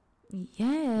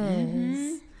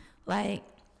 Yes. Like,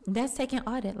 that's taking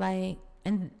audit. Like,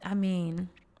 and I mean,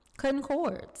 cutting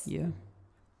cords. Yeah.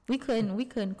 We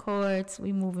couldn't cords.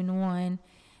 We moving on.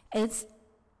 It's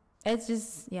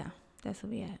just, that's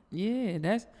what we at. Yeah,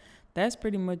 that's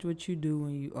pretty much what you do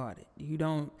when you audit.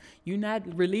 You're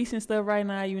not releasing stuff right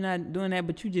now. You're not doing that,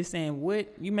 but you just saying,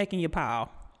 what you making your pile.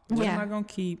 What am I gonna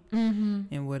keep,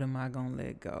 and what am I gonna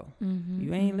let go?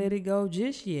 You ain't let it go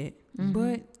just yet,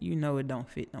 but you know it don't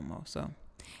fit no more. So,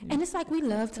 and it's like we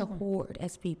love to hoard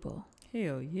as people.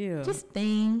 Hell yeah, just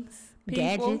things, people,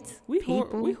 gadgets. We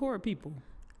hoard people.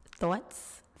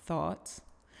 Thoughts.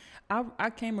 I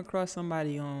came across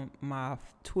somebody on my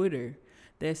Twitter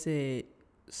that said,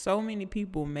 so many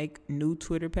people make new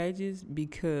Twitter pages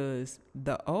because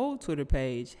the old Twitter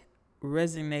page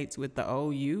resonates with the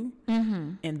old you,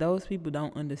 and those people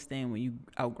don't understand when you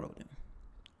outgrow them.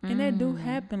 And that do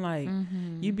happen. Like,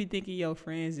 you be thinking your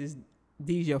friends is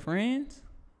these your friends,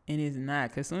 and it's not.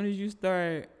 Because as soon as you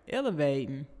start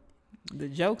elevating, the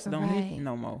jokes don't hit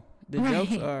no more. The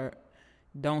jokes are,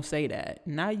 don't say that.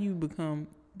 Now you become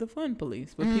the fun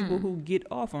police for people who get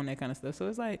off on that kind of stuff. So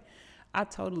it's like, I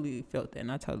totally felt that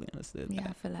and I totally understood that. Yeah,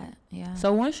 I feel that. Yeah.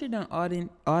 So once you're done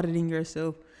auditing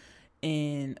yourself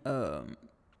and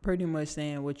pretty much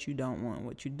saying what you don't want,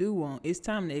 what you do want, it's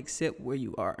time to accept where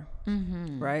you are.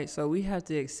 Right? So we have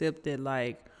to accept that,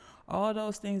 like, all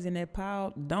those things in that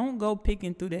pile, don't go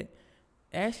picking through that.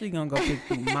 Ashley gonna go pick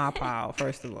through my pile,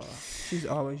 first of all. She's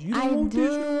always, you don't want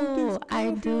this, you don't want this.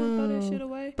 I do. Throw that shit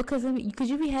away. Because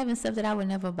you be having stuff that I would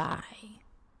never buy.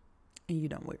 And you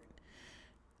don't wear it.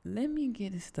 Let me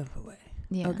get this stuff away.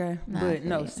 Yeah. Okay? But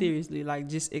no, seriously, like,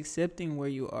 just accepting where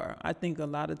you are. I think a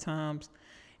lot of times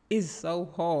it's so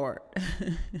hard.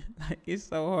 Like, it's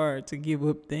so hard to give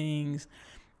up things,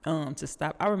 to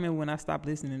stop. I remember when I stopped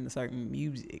listening to certain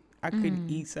music, I couldn't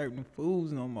eat certain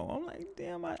foods no more. I'm like,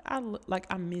 damn,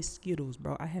 I miss Skittles,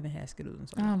 bro. I haven't had Skittles in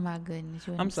so long. Oh my goodness.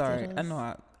 I'm sorry. Skittles. I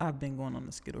know I've been going on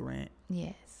the Skittle rant.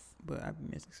 Yes. But I've been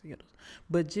missing Skittles.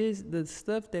 But just the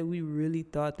stuff that we really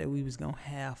thought that we was going to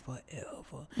have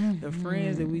forever. The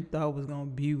friends that we thought was going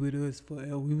to be with us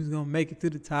forever. We was going to make it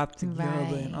to the top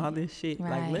together and all this shit.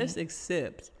 Like, let's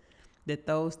accept that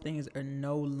those things are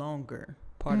no longer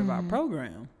part of our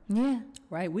program. Yeah.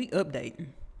 Right? We updating.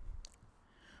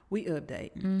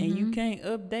 And you can't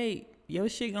update. Your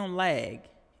shit gonna lag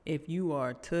if you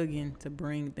are tugging to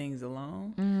bring things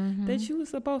along that you were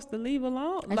supposed to leave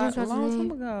alone a long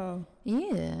time ago.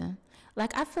 Yeah.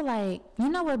 Like, I feel like, you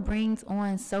know what brings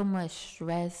on so much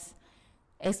stress,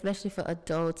 especially for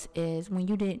adults, is when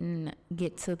you didn't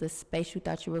get to the space you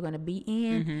thought you were going to be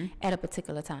in at a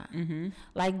particular time.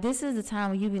 Like, this is the time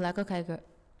when you be like, okay, girl,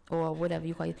 or whatever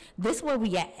you call it. This where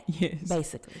we at,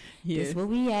 basically. This where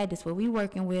we at. This where we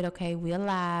working with. Okay, we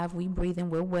alive. We breathing.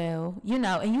 We're well. You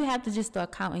know, and you have to just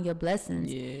start counting your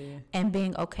blessings and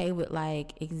being okay with,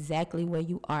 like, exactly where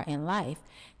you are in life.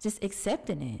 Just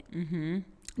accepting it.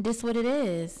 This what it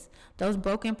is. Those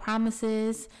broken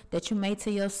promises that you made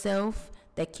to yourself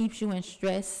that keeps you in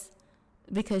stress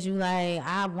because you like,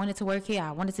 I wanted to work here.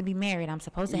 I wanted to be married. I'm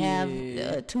supposed to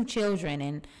have 2 children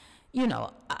and, you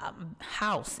know,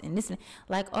 house and this,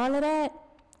 like, all of that.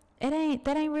 That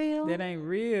ain't real. That ain't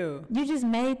real. You just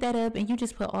made that up and you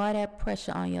just put all that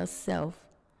pressure on yourself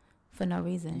for no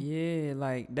reason. Yeah,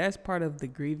 like, that's part of the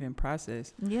grieving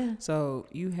process. Yeah. So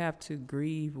you have to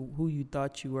grieve who you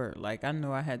thought you were. Like, I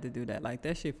know I had to do that. Like,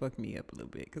 that shit fucked me up a little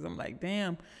bit because I'm like,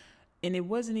 damn. And it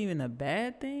wasn't even a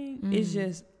bad thing. It's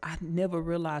just I never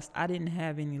realized I didn't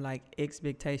have any, like,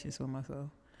 expectations for myself.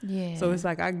 Yeah. So it's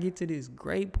like I get to this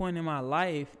great point in my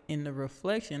life, in the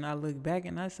reflection, I look back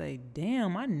and I say,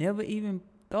 damn, I never even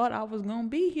thought I was gonna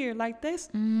be here. Like, that's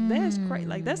crazy.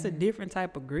 Like, that's a different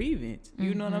type of grievance.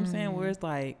 You know what I'm saying? Where it's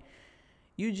like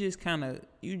you just kind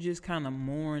of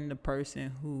mourn the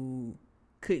person who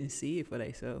couldn't see it for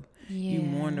themselves. You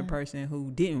mourn the person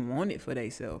who didn't want it for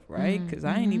themselves, right? Because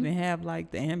I ain't even have, like,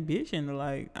 the ambition to,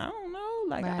 like, I don't know,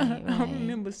 like, I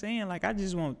remember saying, like, I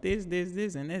just want this,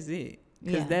 and that's it.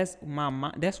 Because that's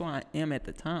that's where I am at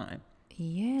the time.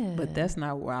 Yeah. But that's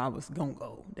not where I was going to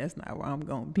go. That's not where I'm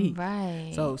going to be.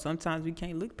 Right. So sometimes we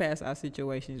can't look past our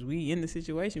situations. We in the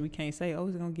situation, we can't say, oh,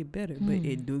 it's going to get better. But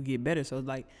it do get better. So,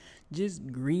 like,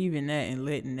 just grieving that and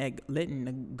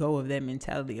letting go of that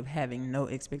mentality of having no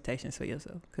expectations for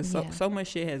yourself. Because so much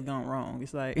shit has gone wrong.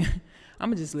 It's like, I'm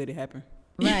going to just let it happen.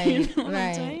 Right. You know what right.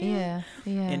 I'm saying?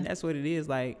 Yeah. And that's what it is.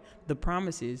 Like, the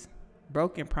promises,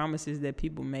 broken promises that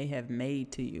people may have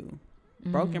made to you,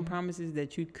 broken promises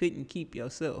that you couldn't keep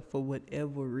yourself for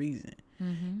whatever reason.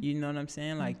 You know what I'm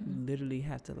saying? Like, you literally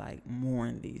have to, like,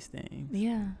 mourn these things.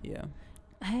 Yeah.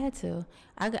 I had to.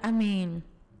 I mean,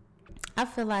 I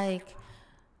feel like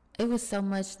it was so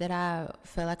much that I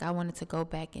felt like I wanted to go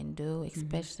back and do,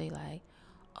 especially like,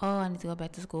 oh, I need to go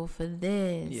back to school for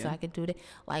this so I could do that.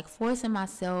 Like, forcing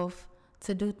myself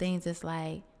to do things that's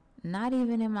like not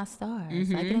even in my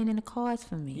stars. Like, it ain't in the cards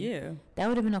for me. Yeah. That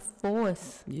would have been a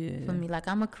force for me. Like,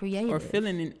 I'm a creative. Or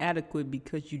feeling inadequate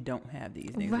because you don't have these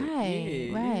things.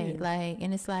 Right. Right. Like,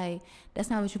 and it's like,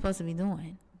 that's not what you're supposed to be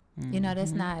doing. You know,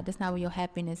 that's not where your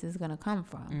happiness is going to come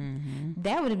from.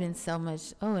 That would have been so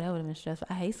much, that would have been stressful.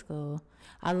 I hate school.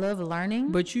 I love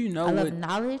learning. But you know, I love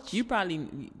knowledge. You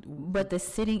probably. But the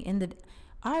sitting in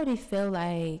I already feel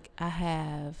like I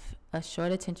have a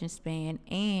short attention span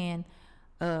and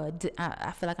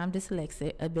I feel like I'm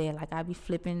dyslexic a bit. Like, I be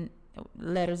flipping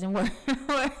letters and word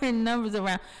numbers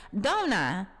around. Don't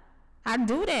I? I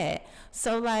do that.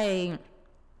 So, like,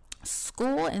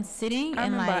 school and sitting I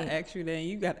and, remember like, I asked you that and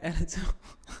you got attitude.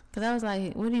 Because I was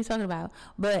like, what are you talking about?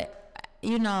 But,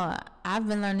 you know, I've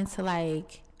been learning to,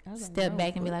 like, step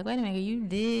back and be like, wait a minute, you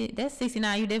did that's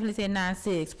 69. You definitely said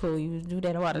 9'6". Pooh, you do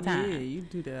that all the time. Yeah, you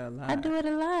do that a lot. I do it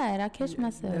a lot. I catch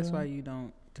myself. That's why you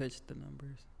don't touch the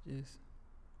numbers. Just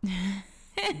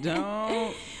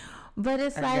don't. But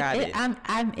it's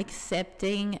I'm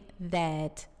accepting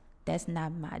that that's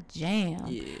not my jam.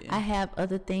 Yeah. I have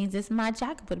other things that's my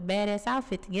jam. I can put a badass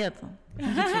outfit together.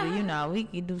 We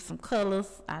can do some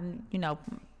colors.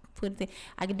 Put it.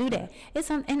 I can do that.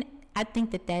 And I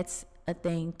think that that's a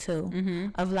thing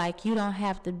too, of like, you don't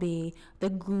have to be the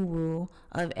guru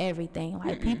of everything.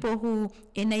 Like people who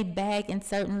in their bag in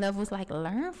certain levels, like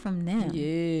learn from them.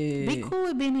 Yeah. Be cool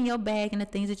with being in your bag and the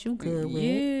things that you good with.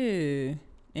 Yeah.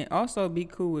 And also be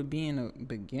cool with being a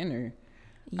beginner.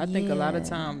 I think a lot of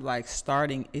times, like,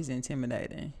 starting is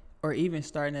intimidating, or even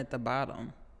starting at the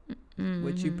bottom,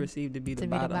 what you perceive to be the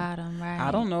bottom. Right.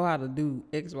 I don't know how to do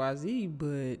XYZ,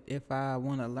 but if I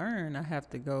want to learn, I have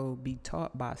to go be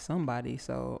taught by somebody.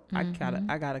 So I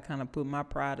gotta kind of put my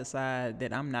pride aside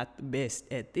that I'm not the best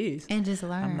at this, and just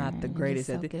learn. I'm not the greatest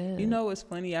at this. You know what's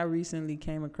funny? I recently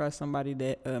came across somebody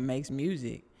that makes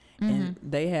music, and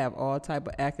they have all type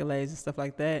of accolades and stuff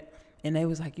like that. And they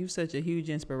was like, you such a huge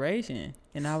inspiration.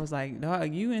 And I was like,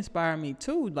 dog, you inspire me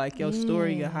too. Like your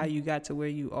story of how you got to where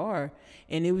you are.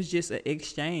 And it was just an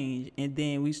exchange. And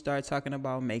then we started talking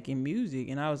about making music.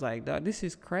 And I was like, dog, this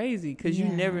is crazy. Because you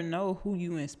never know who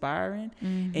you inspiring.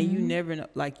 And you never know.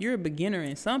 Like, you're a beginner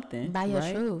in something. By your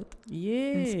truth.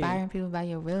 Yeah. Inspiring people by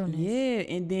your realness. Yeah.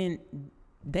 And then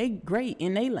they great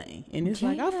in their lane. And it's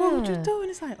like, I fuck what you do. And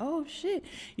it's like, oh, shit.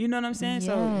 You know what I'm saying?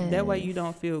 So that way you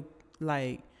don't feel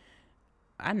like,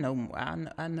 I know, I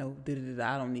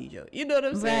don't need you. You know what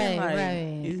I'm saying?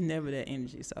 Right. It's never that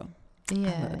energy. So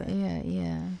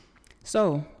yeah.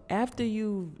 So after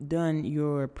you've done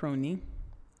your pruning,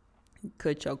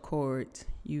 cut your cords,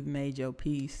 you've made your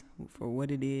piece for what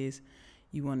it is,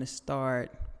 you want to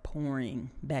start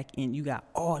pouring back in. You got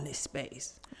all this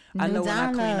space. I know when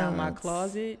I clean out my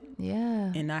closet,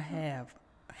 and I have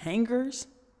hangers,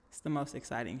 it's the most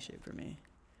exciting shit for me.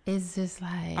 It's just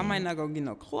like, I might not go get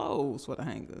no clothes for the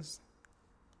hangers.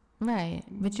 Right.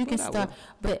 But you can start.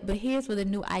 But here's where the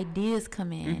new ideas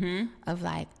come in of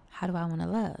like, how do I want to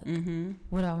look?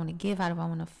 What do I want to give? How do I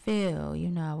want to feel?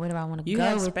 Where do I want to go with it? You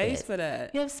have space for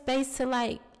that. You have space to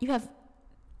like,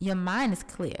 your mind is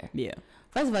clear. Yeah.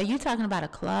 First of all, you're talking about a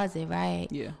closet, right?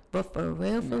 Yeah. But for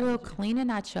real,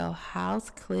 cleaning out your house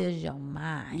clears your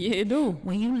mind. Yeah, it do.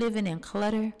 When you living in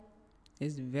clutter,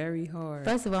 it's very hard.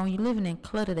 First of all, when you're living in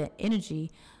clutter, the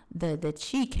energy, the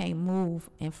chi can't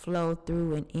move and flow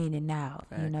through and in and out.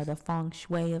 Facts. The feng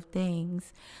shui of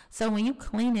things. So when you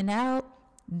cleaning out,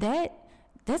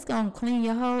 that's gonna clean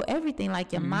your whole everything.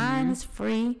 Like your mind is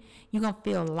free. You're gonna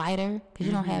feel lighter because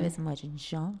you don't have as much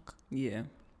junk. Yeah.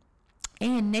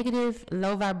 And negative,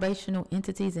 low vibrational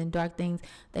entities and dark things,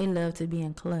 they love to be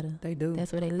in clutter. They do.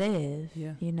 That's where they live.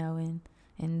 Yeah.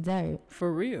 In dirt.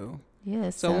 For real.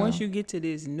 Yeah, so once you get to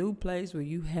this new place where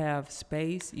you have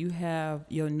space, you have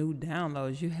your new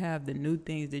downloads, you have the new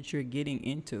things that you're getting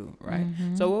into, right?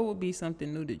 So what would be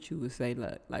something new that you would say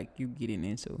like you getting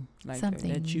into, like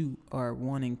that you are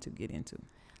wanting to get into?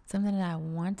 Something that I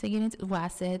want to get into. Well, I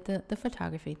said the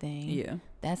photography thing. Yeah,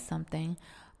 that's something.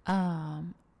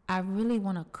 I really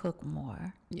want to cook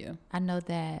more. Yeah, I know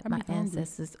that my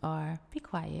ancestors are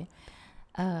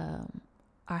are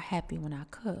happy when I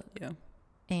cook. Yeah.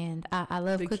 And I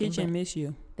love cooking. The kitchen miss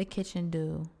you. The kitchen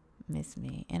do miss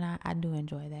me. And I do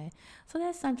enjoy that. So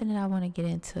that's something that I want to get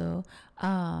into.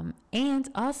 And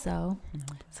also,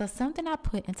 so something I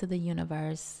put into the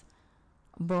universe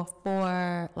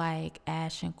before like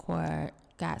Ash and Court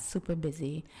got super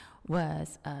busy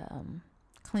was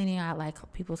cleaning out like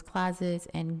people's closets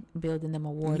and building them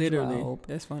a wardrobe. Literally.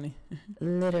 That's funny.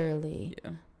 Literally.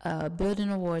 Yeah. Building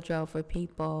a wardrobe for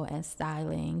people and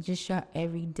styling, just your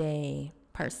everyday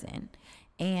person.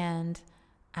 And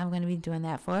I'm going to be doing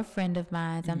that for a friend of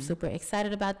mine. I'm super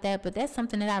excited about that, but that's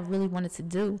something that I really wanted to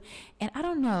do. And I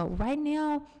don't know, right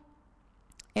now,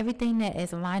 everything that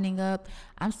is lining up,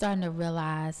 I'm starting to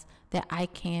realize that I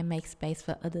can make space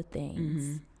for other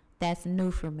things. That's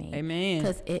new for me. Amen.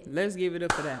 Let's give it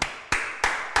up for that.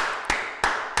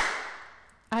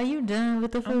 Are you done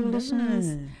with the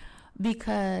foolishness?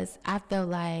 Because I feel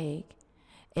like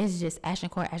it's just Ash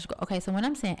and Court. Okay, so when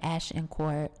I'm saying Ash and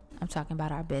Court, I'm talking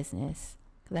about our business.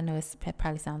 Because I know it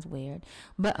probably sounds weird.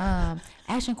 But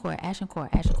Ash and Court,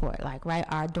 like, right,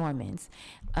 our dormants.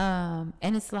 And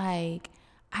it's like,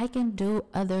 I can do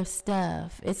other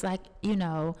stuff. It's like,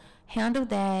 handle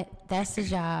that. That's the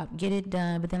job. Get it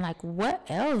done. But then, like, what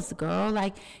else, girl?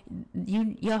 Like,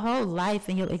 your whole life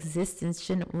and your existence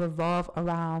shouldn't revolve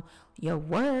around your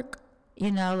work.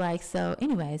 Like, so.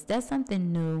 Anyways, that's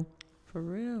something new. For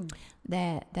real.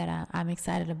 That I'm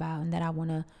excited about, and that I want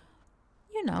to,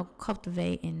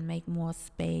 cultivate and make more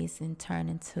space and turn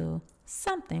into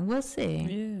something. We'll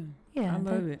see. Yeah. I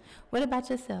love it. What about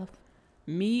yourself?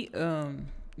 Me,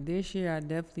 this year I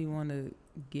definitely want to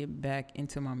get back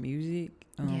into my music.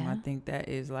 I think that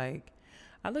is like,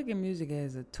 I look at music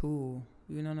as a tool,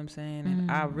 you know what I'm saying?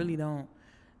 And I really don't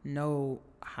know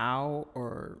how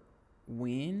or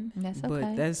when,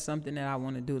 but that's something that I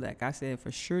want to do. Like I said,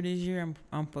 for sure this year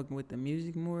I'm fucking with the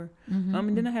music more.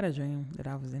 And then I had a dream that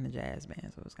I was in a jazz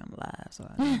band, so it's kind of live, so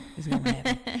I know it's gonna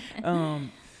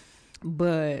happen.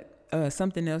 But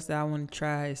something else that I want to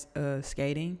try is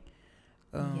skating.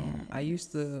 I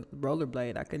used to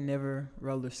rollerblade. I could never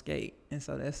roller skate, and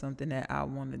so that's something that I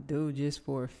want to do just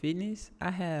for fitness.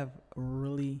 I have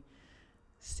really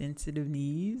sensitive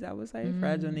knees, I would say,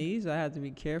 fragile knees, so I have to be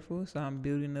careful. So I'm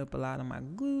building up a lot of my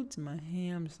glutes, my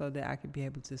hams, so that I could be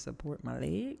able to support my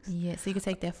legs. Yeah, so you can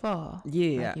take that fall.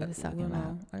 Yeah, like you was talking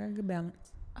about. I got good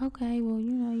balance. Okay, well,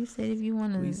 you said if you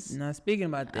want to. We're not speaking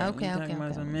about that. Okay, we're talking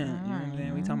about something else. You know what I'm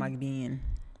saying? We talking about being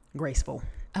graceful.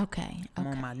 Okay. I'm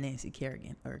on my Nancy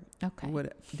Kerrigan. Okay.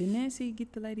 What did Nancy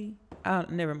get the lady?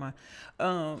 Never mind.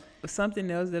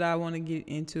 Something else that I want to get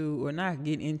into, or not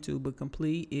get into, but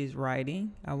complete, is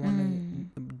writing. I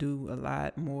want to do a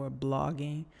lot more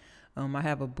blogging. I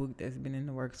have a book that's been in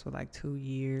the works for like 2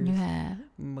 years. You have.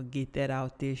 I'm gonna get that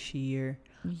out this year.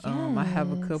 Yes. I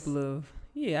have a couple of.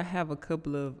 I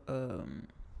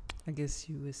guess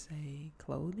you would say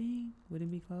clothing. Would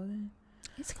it be clothing?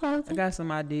 It's clothing. I got some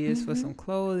ideas for some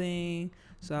clothing,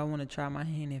 so I want to try my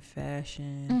hand in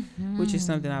fashion, which is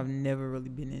something I've never really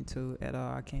been into at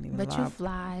all. I can't even lie. But you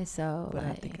fly, so. But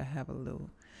I think I have a little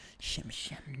shim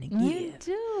to give. You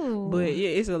do. But yeah,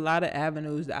 it's a lot of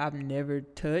avenues that I've never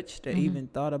touched or even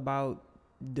thought about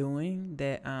doing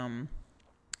that,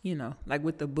 like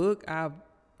with the book I've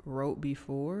wrote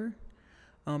before,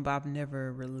 but I've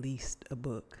never released a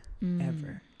book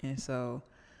ever. And so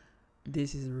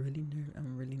this is really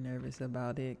I'm really nervous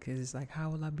about it, because it's like, how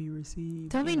will I be received?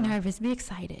 Don't be nervous, be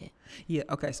excited. Yeah,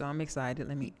 okay, so I'm excited.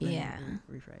 Let me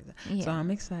rephrase that. Yeah. So I'm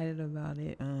excited about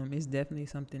it. It's definitely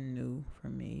something new for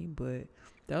me, but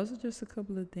those are just a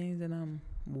couple of things that I'm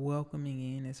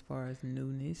welcoming in as far as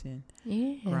newness and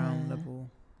ground level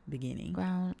beginning.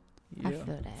 I feel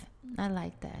that. I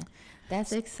like that.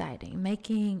 That's exciting.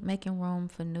 Making room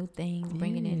for new things,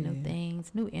 bringing in new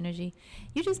things, new energy.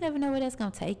 You just never know where that's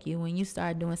going to take you when you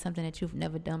start doing something that you've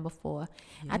never done before.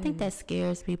 I think that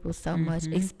scares people so much,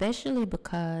 especially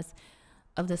because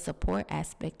of the support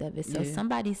aspect of it. So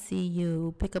somebody see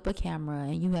you pick up a camera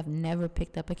and you have never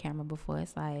picked up a camera before.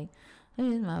 It's like, look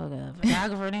at this motherfucker,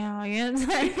 photographer now. You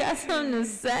know, I got something to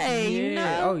say, you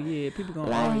know? Oh, yeah. People going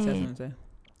to always have something to say.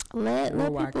 Let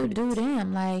people do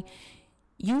them. Like,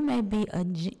 you may be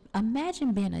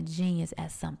imagine being a genius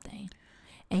at something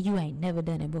and you ain't never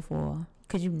done it before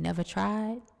because you never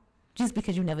tried, just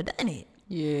because you never done it.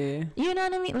 Yeah. You know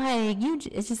what I mean? Like,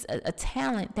 it's just a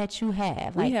talent that you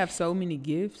have. We have so many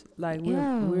gifts. Like,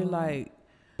 we're like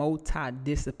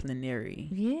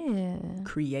multidisciplinary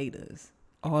creators.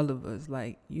 All of us.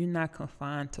 Like, you're not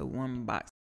confined to one box.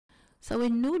 So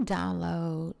with new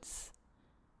downloads,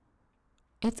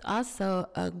 it's also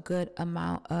a good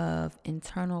amount of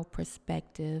internal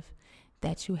perspective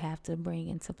that you have to bring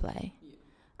into play. Yeah.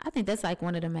 I think that's like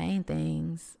one of the main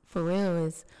things for real,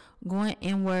 is going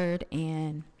inward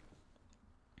and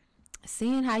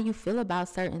seeing how you feel about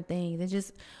certain things and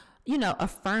just,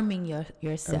 affirming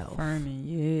yourself.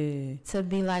 To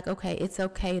be like, okay, it's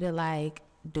okay to like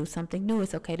do something new.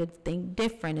 It's okay to think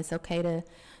different. It's okay to,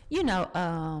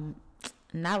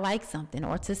 not like something,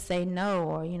 or to say no,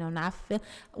 or not feel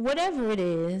whatever it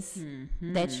is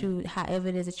that you, however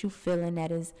it is that you feeling,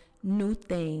 that is new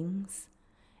things.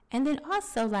 And then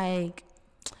also like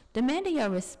demanding your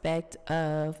respect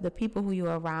of the people who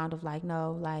you're around, of like,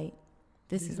 no, like,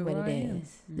 this is what it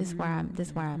is. This is where I'm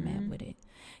at with it.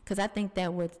 Because I think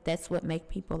that's what make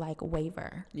people like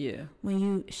waver. Yeah. When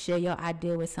you share your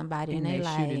idea with somebody and they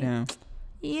like, shoot it down.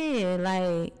 Yeah,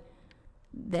 like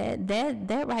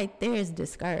that right there is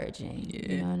discouraging.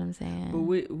 Yeah. You know what I'm saying? But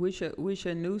with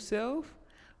your new self,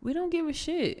 we don't give a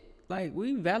shit. like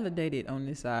we validated on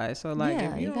this side. So like,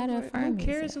 Yeah, if you gotta affirm who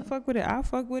cares yourself. to fuck with it? I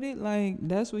fuck with it. Like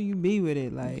that's where you be with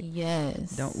it. Like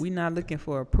Yes. we not looking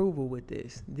for approval with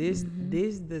this. This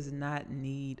does not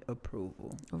need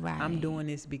approval. Right. I'm doing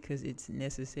this because it's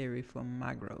necessary for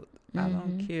my growth. I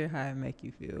don't care how it make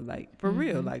you feel. Like for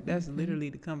real. Like that's literally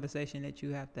the conversation that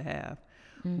you have to have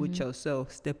with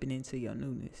yourself, stepping into your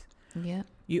newness. Yeah.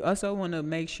 You also want to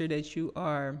make sure that you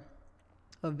are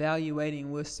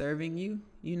evaluating what's serving you,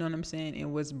 you know what I'm saying,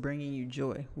 and what's bringing you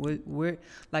joy. Where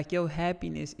like your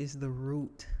happiness is the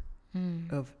root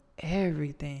of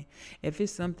everything. If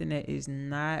it's something that is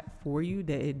not for you,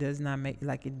 that it does not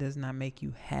make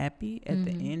you happy, at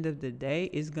the end of the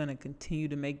day, it's gonna continue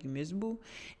to make you miserable.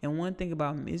 And one thing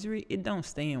about misery, it don't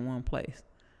stay in one place.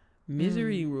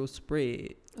 Misery will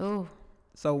spread. Oh.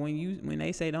 So when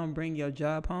they say don't bring your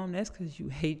job home, that's because you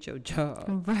hate your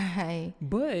job. Right.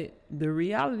 But the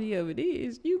reality of it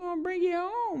is you gonna bring it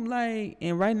home. Like,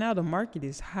 and right now the market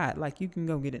is hot. Like you can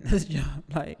go get another job.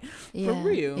 Like for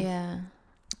real. Yeah.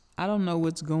 I don't know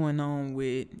what's going on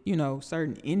with,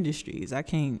 certain industries. I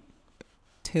can't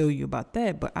tell you about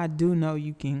that, but I do know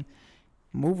you can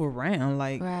move around.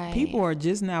 Like people are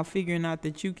just now figuring out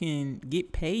that you can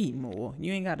get paid more.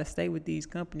 You ain't got to stay with these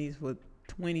companies for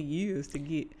 20 years to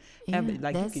get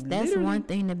that's one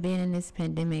thing that being in this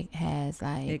pandemic has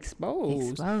like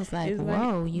exposed like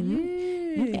whoa,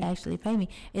 you can actually pay me.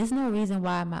 There's no reason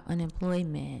why my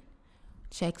unemployment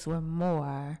checks were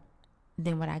more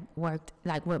than what I worked,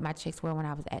 like what my checks were when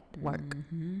I was at work.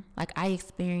 Like I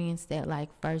experienced that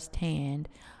like firsthand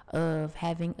of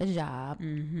having a job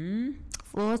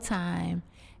full time,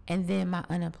 and then my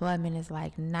unemployment is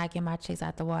like knocking my checks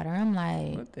out the water. I'm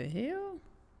like, what the hell?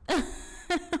 Like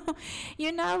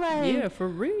yeah, for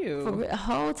real the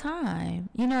whole time,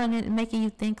 and it making you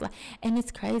think like, and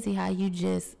it's crazy how you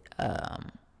just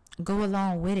go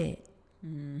along with it.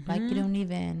 Like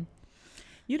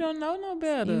you don't know no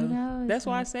better. That's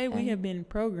why I say we have been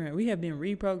programmed. We have been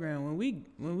reprogrammed.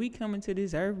 When we come into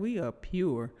this earth, we are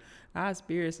pure. Our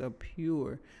spirits are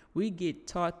pure. We get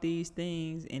taught these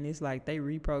things, and it's like they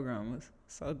reprogram us.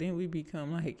 So then we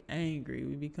become like angry.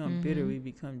 We become bitter. We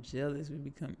become jealous. We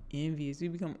become envious. We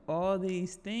become all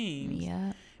these things.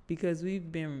 Yeah. Because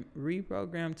we've been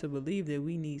reprogrammed to believe that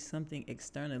we need something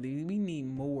externally. We need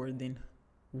more than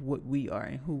what we are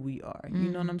and who we are.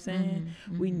 You know what I'm saying?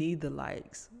 We need the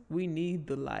likes. We need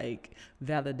the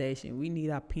validation. We need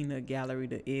our peanut gallery,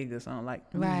 the egg or something. Like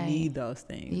we need those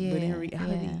things. Yeah, but in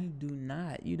reality, you do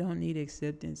not. You don't need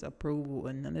acceptance, approval,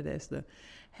 or none of that stuff.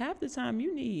 Half the time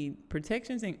you need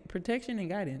protection and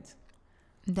guidance.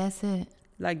 That's it.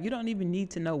 Like you don't even need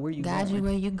to know where you're going. Guide you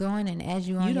where you're going and as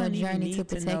you on your journey to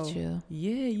protect you.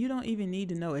 Yeah, you don't even need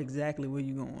to know exactly where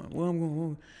you're going. Where I'm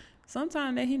going.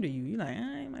 Sometimes they hinder you. You're like,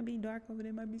 it might be dark over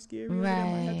there, it might be scary. Right.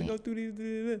 I might have to go through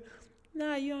this.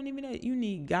 Nah, you don't even know. You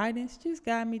need guidance. Just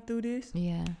guide me through this.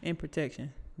 Yeah. And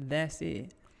protection. That's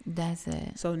it. That's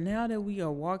it. So now that we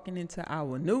are walking into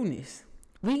our newness,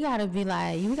 we gotta be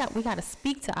like, we gotta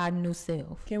speak to our new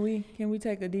self. Can we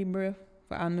take a deep breath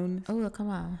for our newness? Oh, come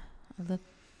on. Look.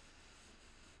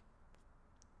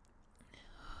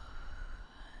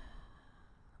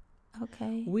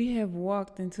 Okay. We have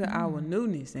walked into our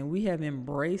newness and we have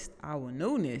embraced our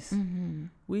newness.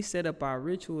 We set up our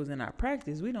rituals and our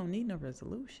practice. We don't need no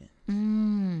resolution.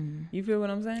 You feel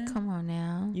what I'm saying? Come on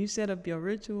now. You set up your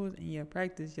rituals and your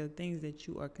practice, your things that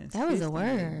you are consistently that was a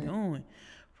word. doing.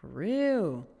 For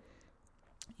real.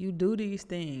 You do these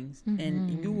things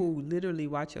and you will literally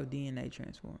watch your DNA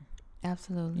transform.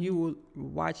 Absolutely. You will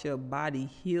watch your body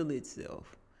heal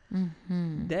itself.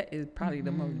 That is probably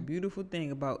the most beautiful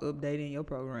thing about updating your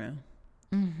program.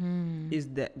 Is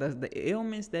that the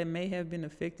ailments that may have been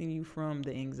affecting you from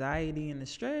the anxiety and the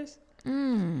stress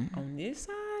on this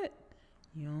side,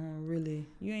 you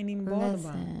ain't even bothered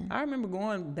about it. I remember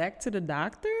going back to the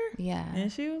doctor. Yeah.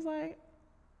 And she was like,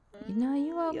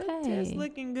 you okay? Your test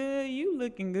looking good. You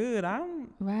looking good. I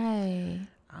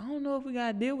don't know if we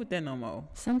gotta deal with that no more.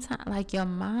 Sometimes, like your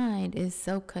mind is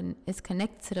so it's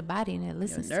connected to the body and it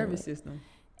listens to your nervous system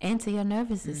and to your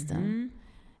nervous system.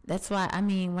 That's why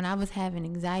when I was having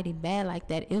anxiety bad like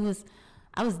that,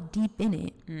 I was deep in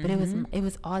it, but it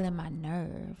was all in my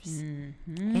nerves.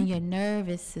 And your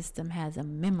nervous system has a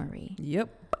memory.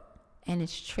 Yep. And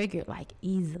it's triggered like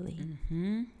easily.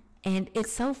 And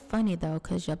it's so funny though,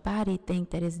 because your body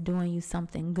think that it's doing you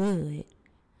something good.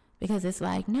 Because it's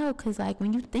like, no, because like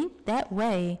when you think that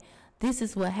way, this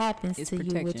is what happens to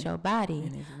you with your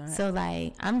body. So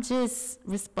like, I'm just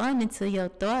responding to your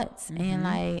thoughts. And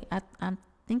like, I'm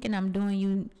thinking I'm doing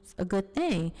you a good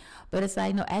thing. But it's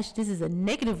like, no, actually, this is a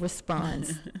negative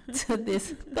response to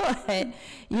this thought.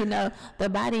 You know, the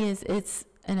body it's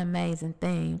an amazing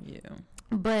thing. Yeah.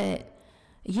 But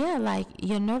yeah, like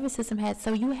your nervous system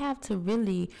so you have to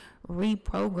really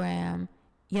reprogram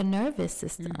your nervous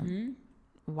system.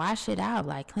 Wash it out,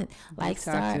 like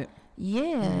start.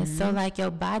 Yeah. So like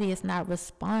your body is not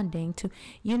responding to,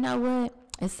 you know what?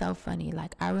 It's so funny.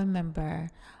 Like I remember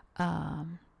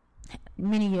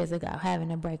many years ago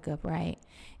having a breakup, right?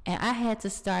 And I had to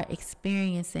start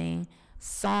experiencing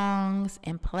songs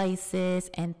and places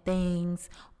and things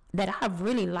that I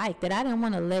really liked that I didn't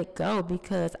want to let go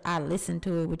because I listened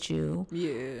to it with you.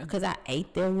 Yeah. Because I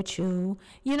ate there with you.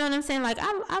 You know what I'm saying? Like,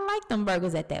 I like them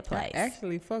burgers at that place. I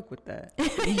actually fuck with that. I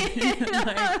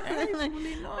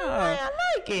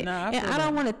like it. Nah, I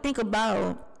don't want to think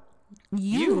about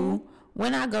you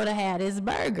when I go to have this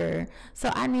burger.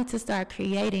 So I need to start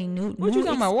creating new you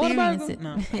talking about, Whataburger?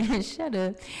 No. Shut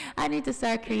up. I need to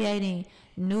start creating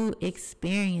new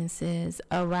experiences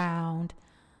around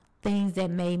things that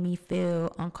made me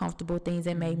feel uncomfortable, things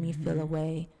that made me feel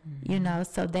away, you know,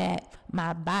 so that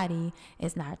my body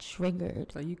is not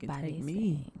triggered. So you can by take these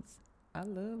me. things. I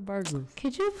love burgers.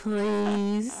 Could you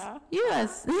please?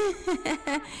 Yes.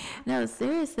 No,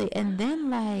 seriously. And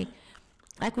then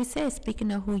like we said,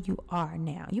 speaking of who you are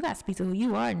now, you got to speak to who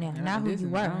you are now, not who you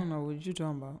were. I don't know what you're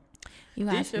talking about. You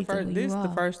got to speak to who you are. This is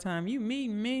the first time you meet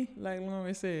me, like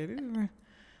Lauren said. This is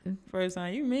first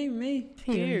time you meet me,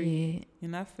 period.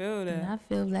 And I feel that. And I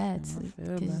feel that.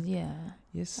 Because, yeah.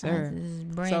 Yes, sir. This is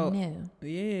brand new.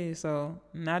 Yeah, so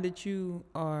now that you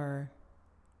are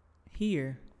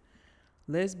here,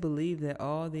 let's believe that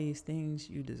all these things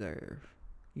you deserve.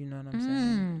 You know what I'm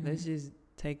saying? Let's just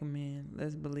take them in.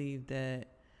 Let's believe that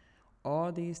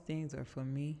all these things are for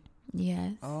me.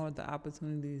 Yes. All the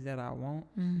opportunities that I want,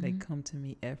 they come to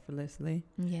me effortlessly.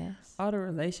 Yes. All the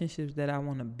relationships that I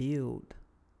want to build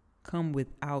come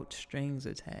without strings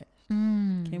attached.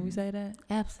 Can we say that?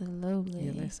 Absolutely.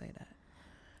 Yeah, let's say that.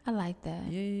 I like that.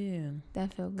 Yeah.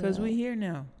 That feel good. Because we here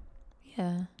now.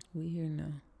 Yeah. We here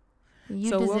now.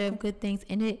 You deserve good things.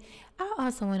 And I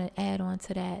also want to add on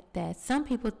to that some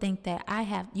people think that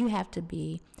you have to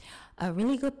be a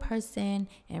really good person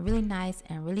and really nice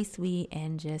and really sweet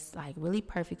and just like really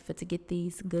perfect to get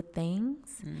these good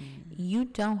things. You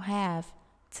don't have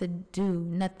to do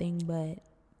nothing but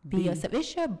be yourself.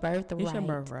 It's your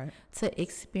birthright to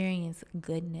experience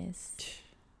goodness,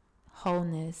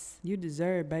 wholeness. You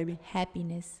deserve, baby.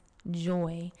 Happiness,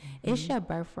 joy. It's your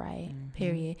birthright,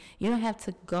 period. You don't have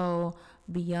to go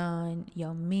beyond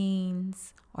your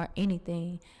means or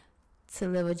anything to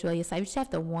live a joyous life. You just have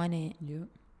to want it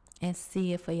and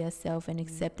see it for yourself and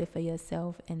accept it for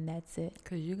yourself, and that's it.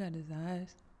 Because you got his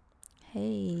eyes.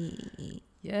 Hey.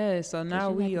 Yeah, so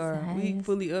now we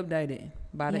fully updated.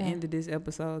 By the end of this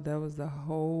episode, that was the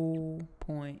whole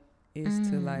point, is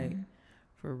to like,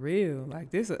 for real, like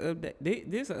this a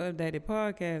updated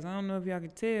podcast. I don't know if y'all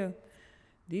can tell.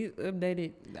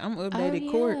 I'm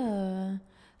updated court.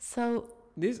 So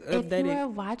this updated. If you are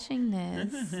watching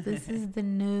this is the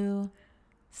new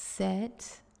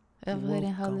set of Hood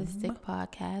and Holistic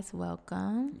Podcast.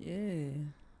 Welcome. Yeah,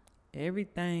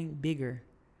 everything bigger.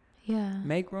 Yeah.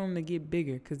 Make room to get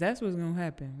bigger, because that's what's going to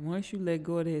happen. Once you let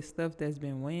go of that stuff that's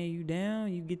been weighing you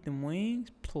down, you get them wings,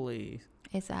 please.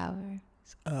 It's ours.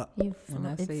 It's up. When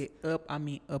I say up, I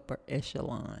mean upper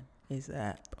echelon. It's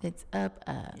up. It's up.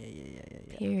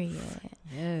 Yeah. Period.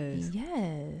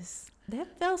 Yes.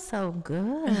 That felt so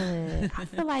good. I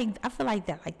feel like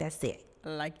that's it. I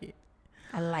like it.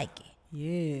 I like it.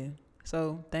 Yeah.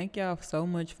 So thank y'all so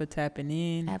much for tapping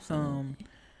in. Absolutely.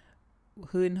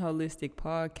 Hood and Holistic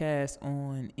Podcast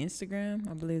on Instagram.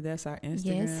 I believe that's our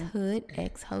Instagram. Yes, Hood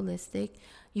X Holistic.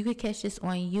 You could catch this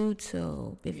on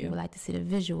YouTube if you would like to see the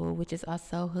visual, which is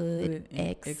also Hood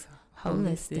X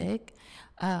Holistic.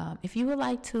 If you would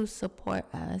like to support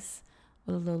us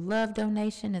with a little love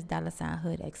donation, it's $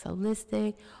 Hood X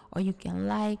Holistic, or you can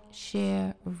like,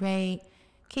 share, rate,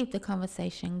 keep the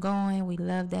conversation going. We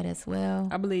love that as well.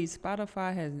 I believe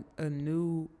Spotify has a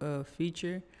new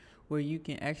feature where you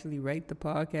can actually rate the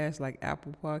podcast like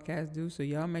Apple Podcasts do. So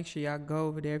y'all make sure y'all go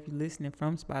over there if you're listening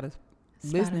from Spotify.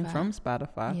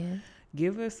 Yeah.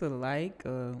 Give us a like,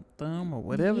 a thumb, or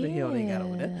whatever the hell they got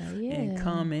over there. And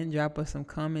comment, drop us some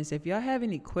comments. If y'all have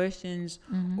any questions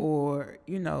or,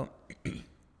 if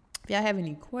y'all have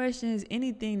any questions,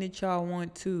 anything that y'all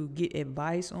want to get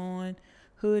advice on,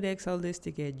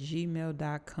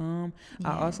 hoodxholistic@gmail.com.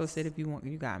 I also said if you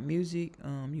got music,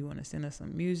 you want to send us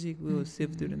some music, we'll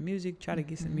sift through the music, try to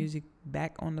get some music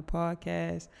back on the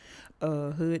podcast.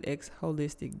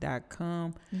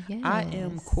 hoodxholistic.com. Yes. I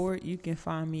am Court. You can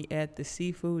find me at the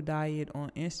Seafood Diet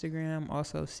on Instagram,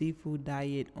 also Seafood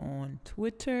Diet on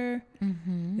Twitter.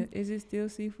 Is it still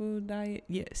Seafood Diet?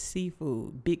 Yes,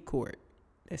 Seafood Big Court.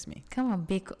 That's me. Come on,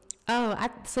 Big.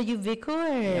 So you Big Court.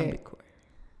 Yeah, I'm Big Court.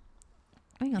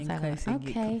 We gonna talk about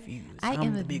okay. I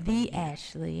am the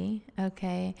Ashley.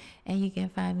 Okay, and you can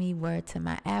find me Word to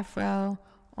My Afro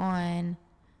on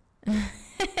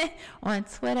on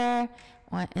Twitter,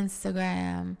 on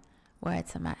Instagram. Word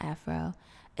to My Afro.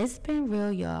 It's been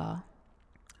real, y'all.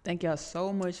 Thank y'all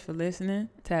so much for listening,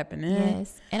 tapping in.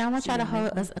 Yes, and I want y'all to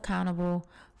hold us accountable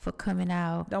for coming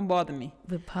out. Don't bother me.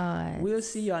 With pods. We'll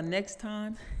see y'all next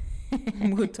time.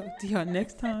 We'll talk to y'all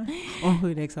next time on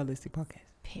Hood X Holistic Podcast.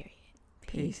 Period.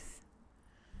 Peace.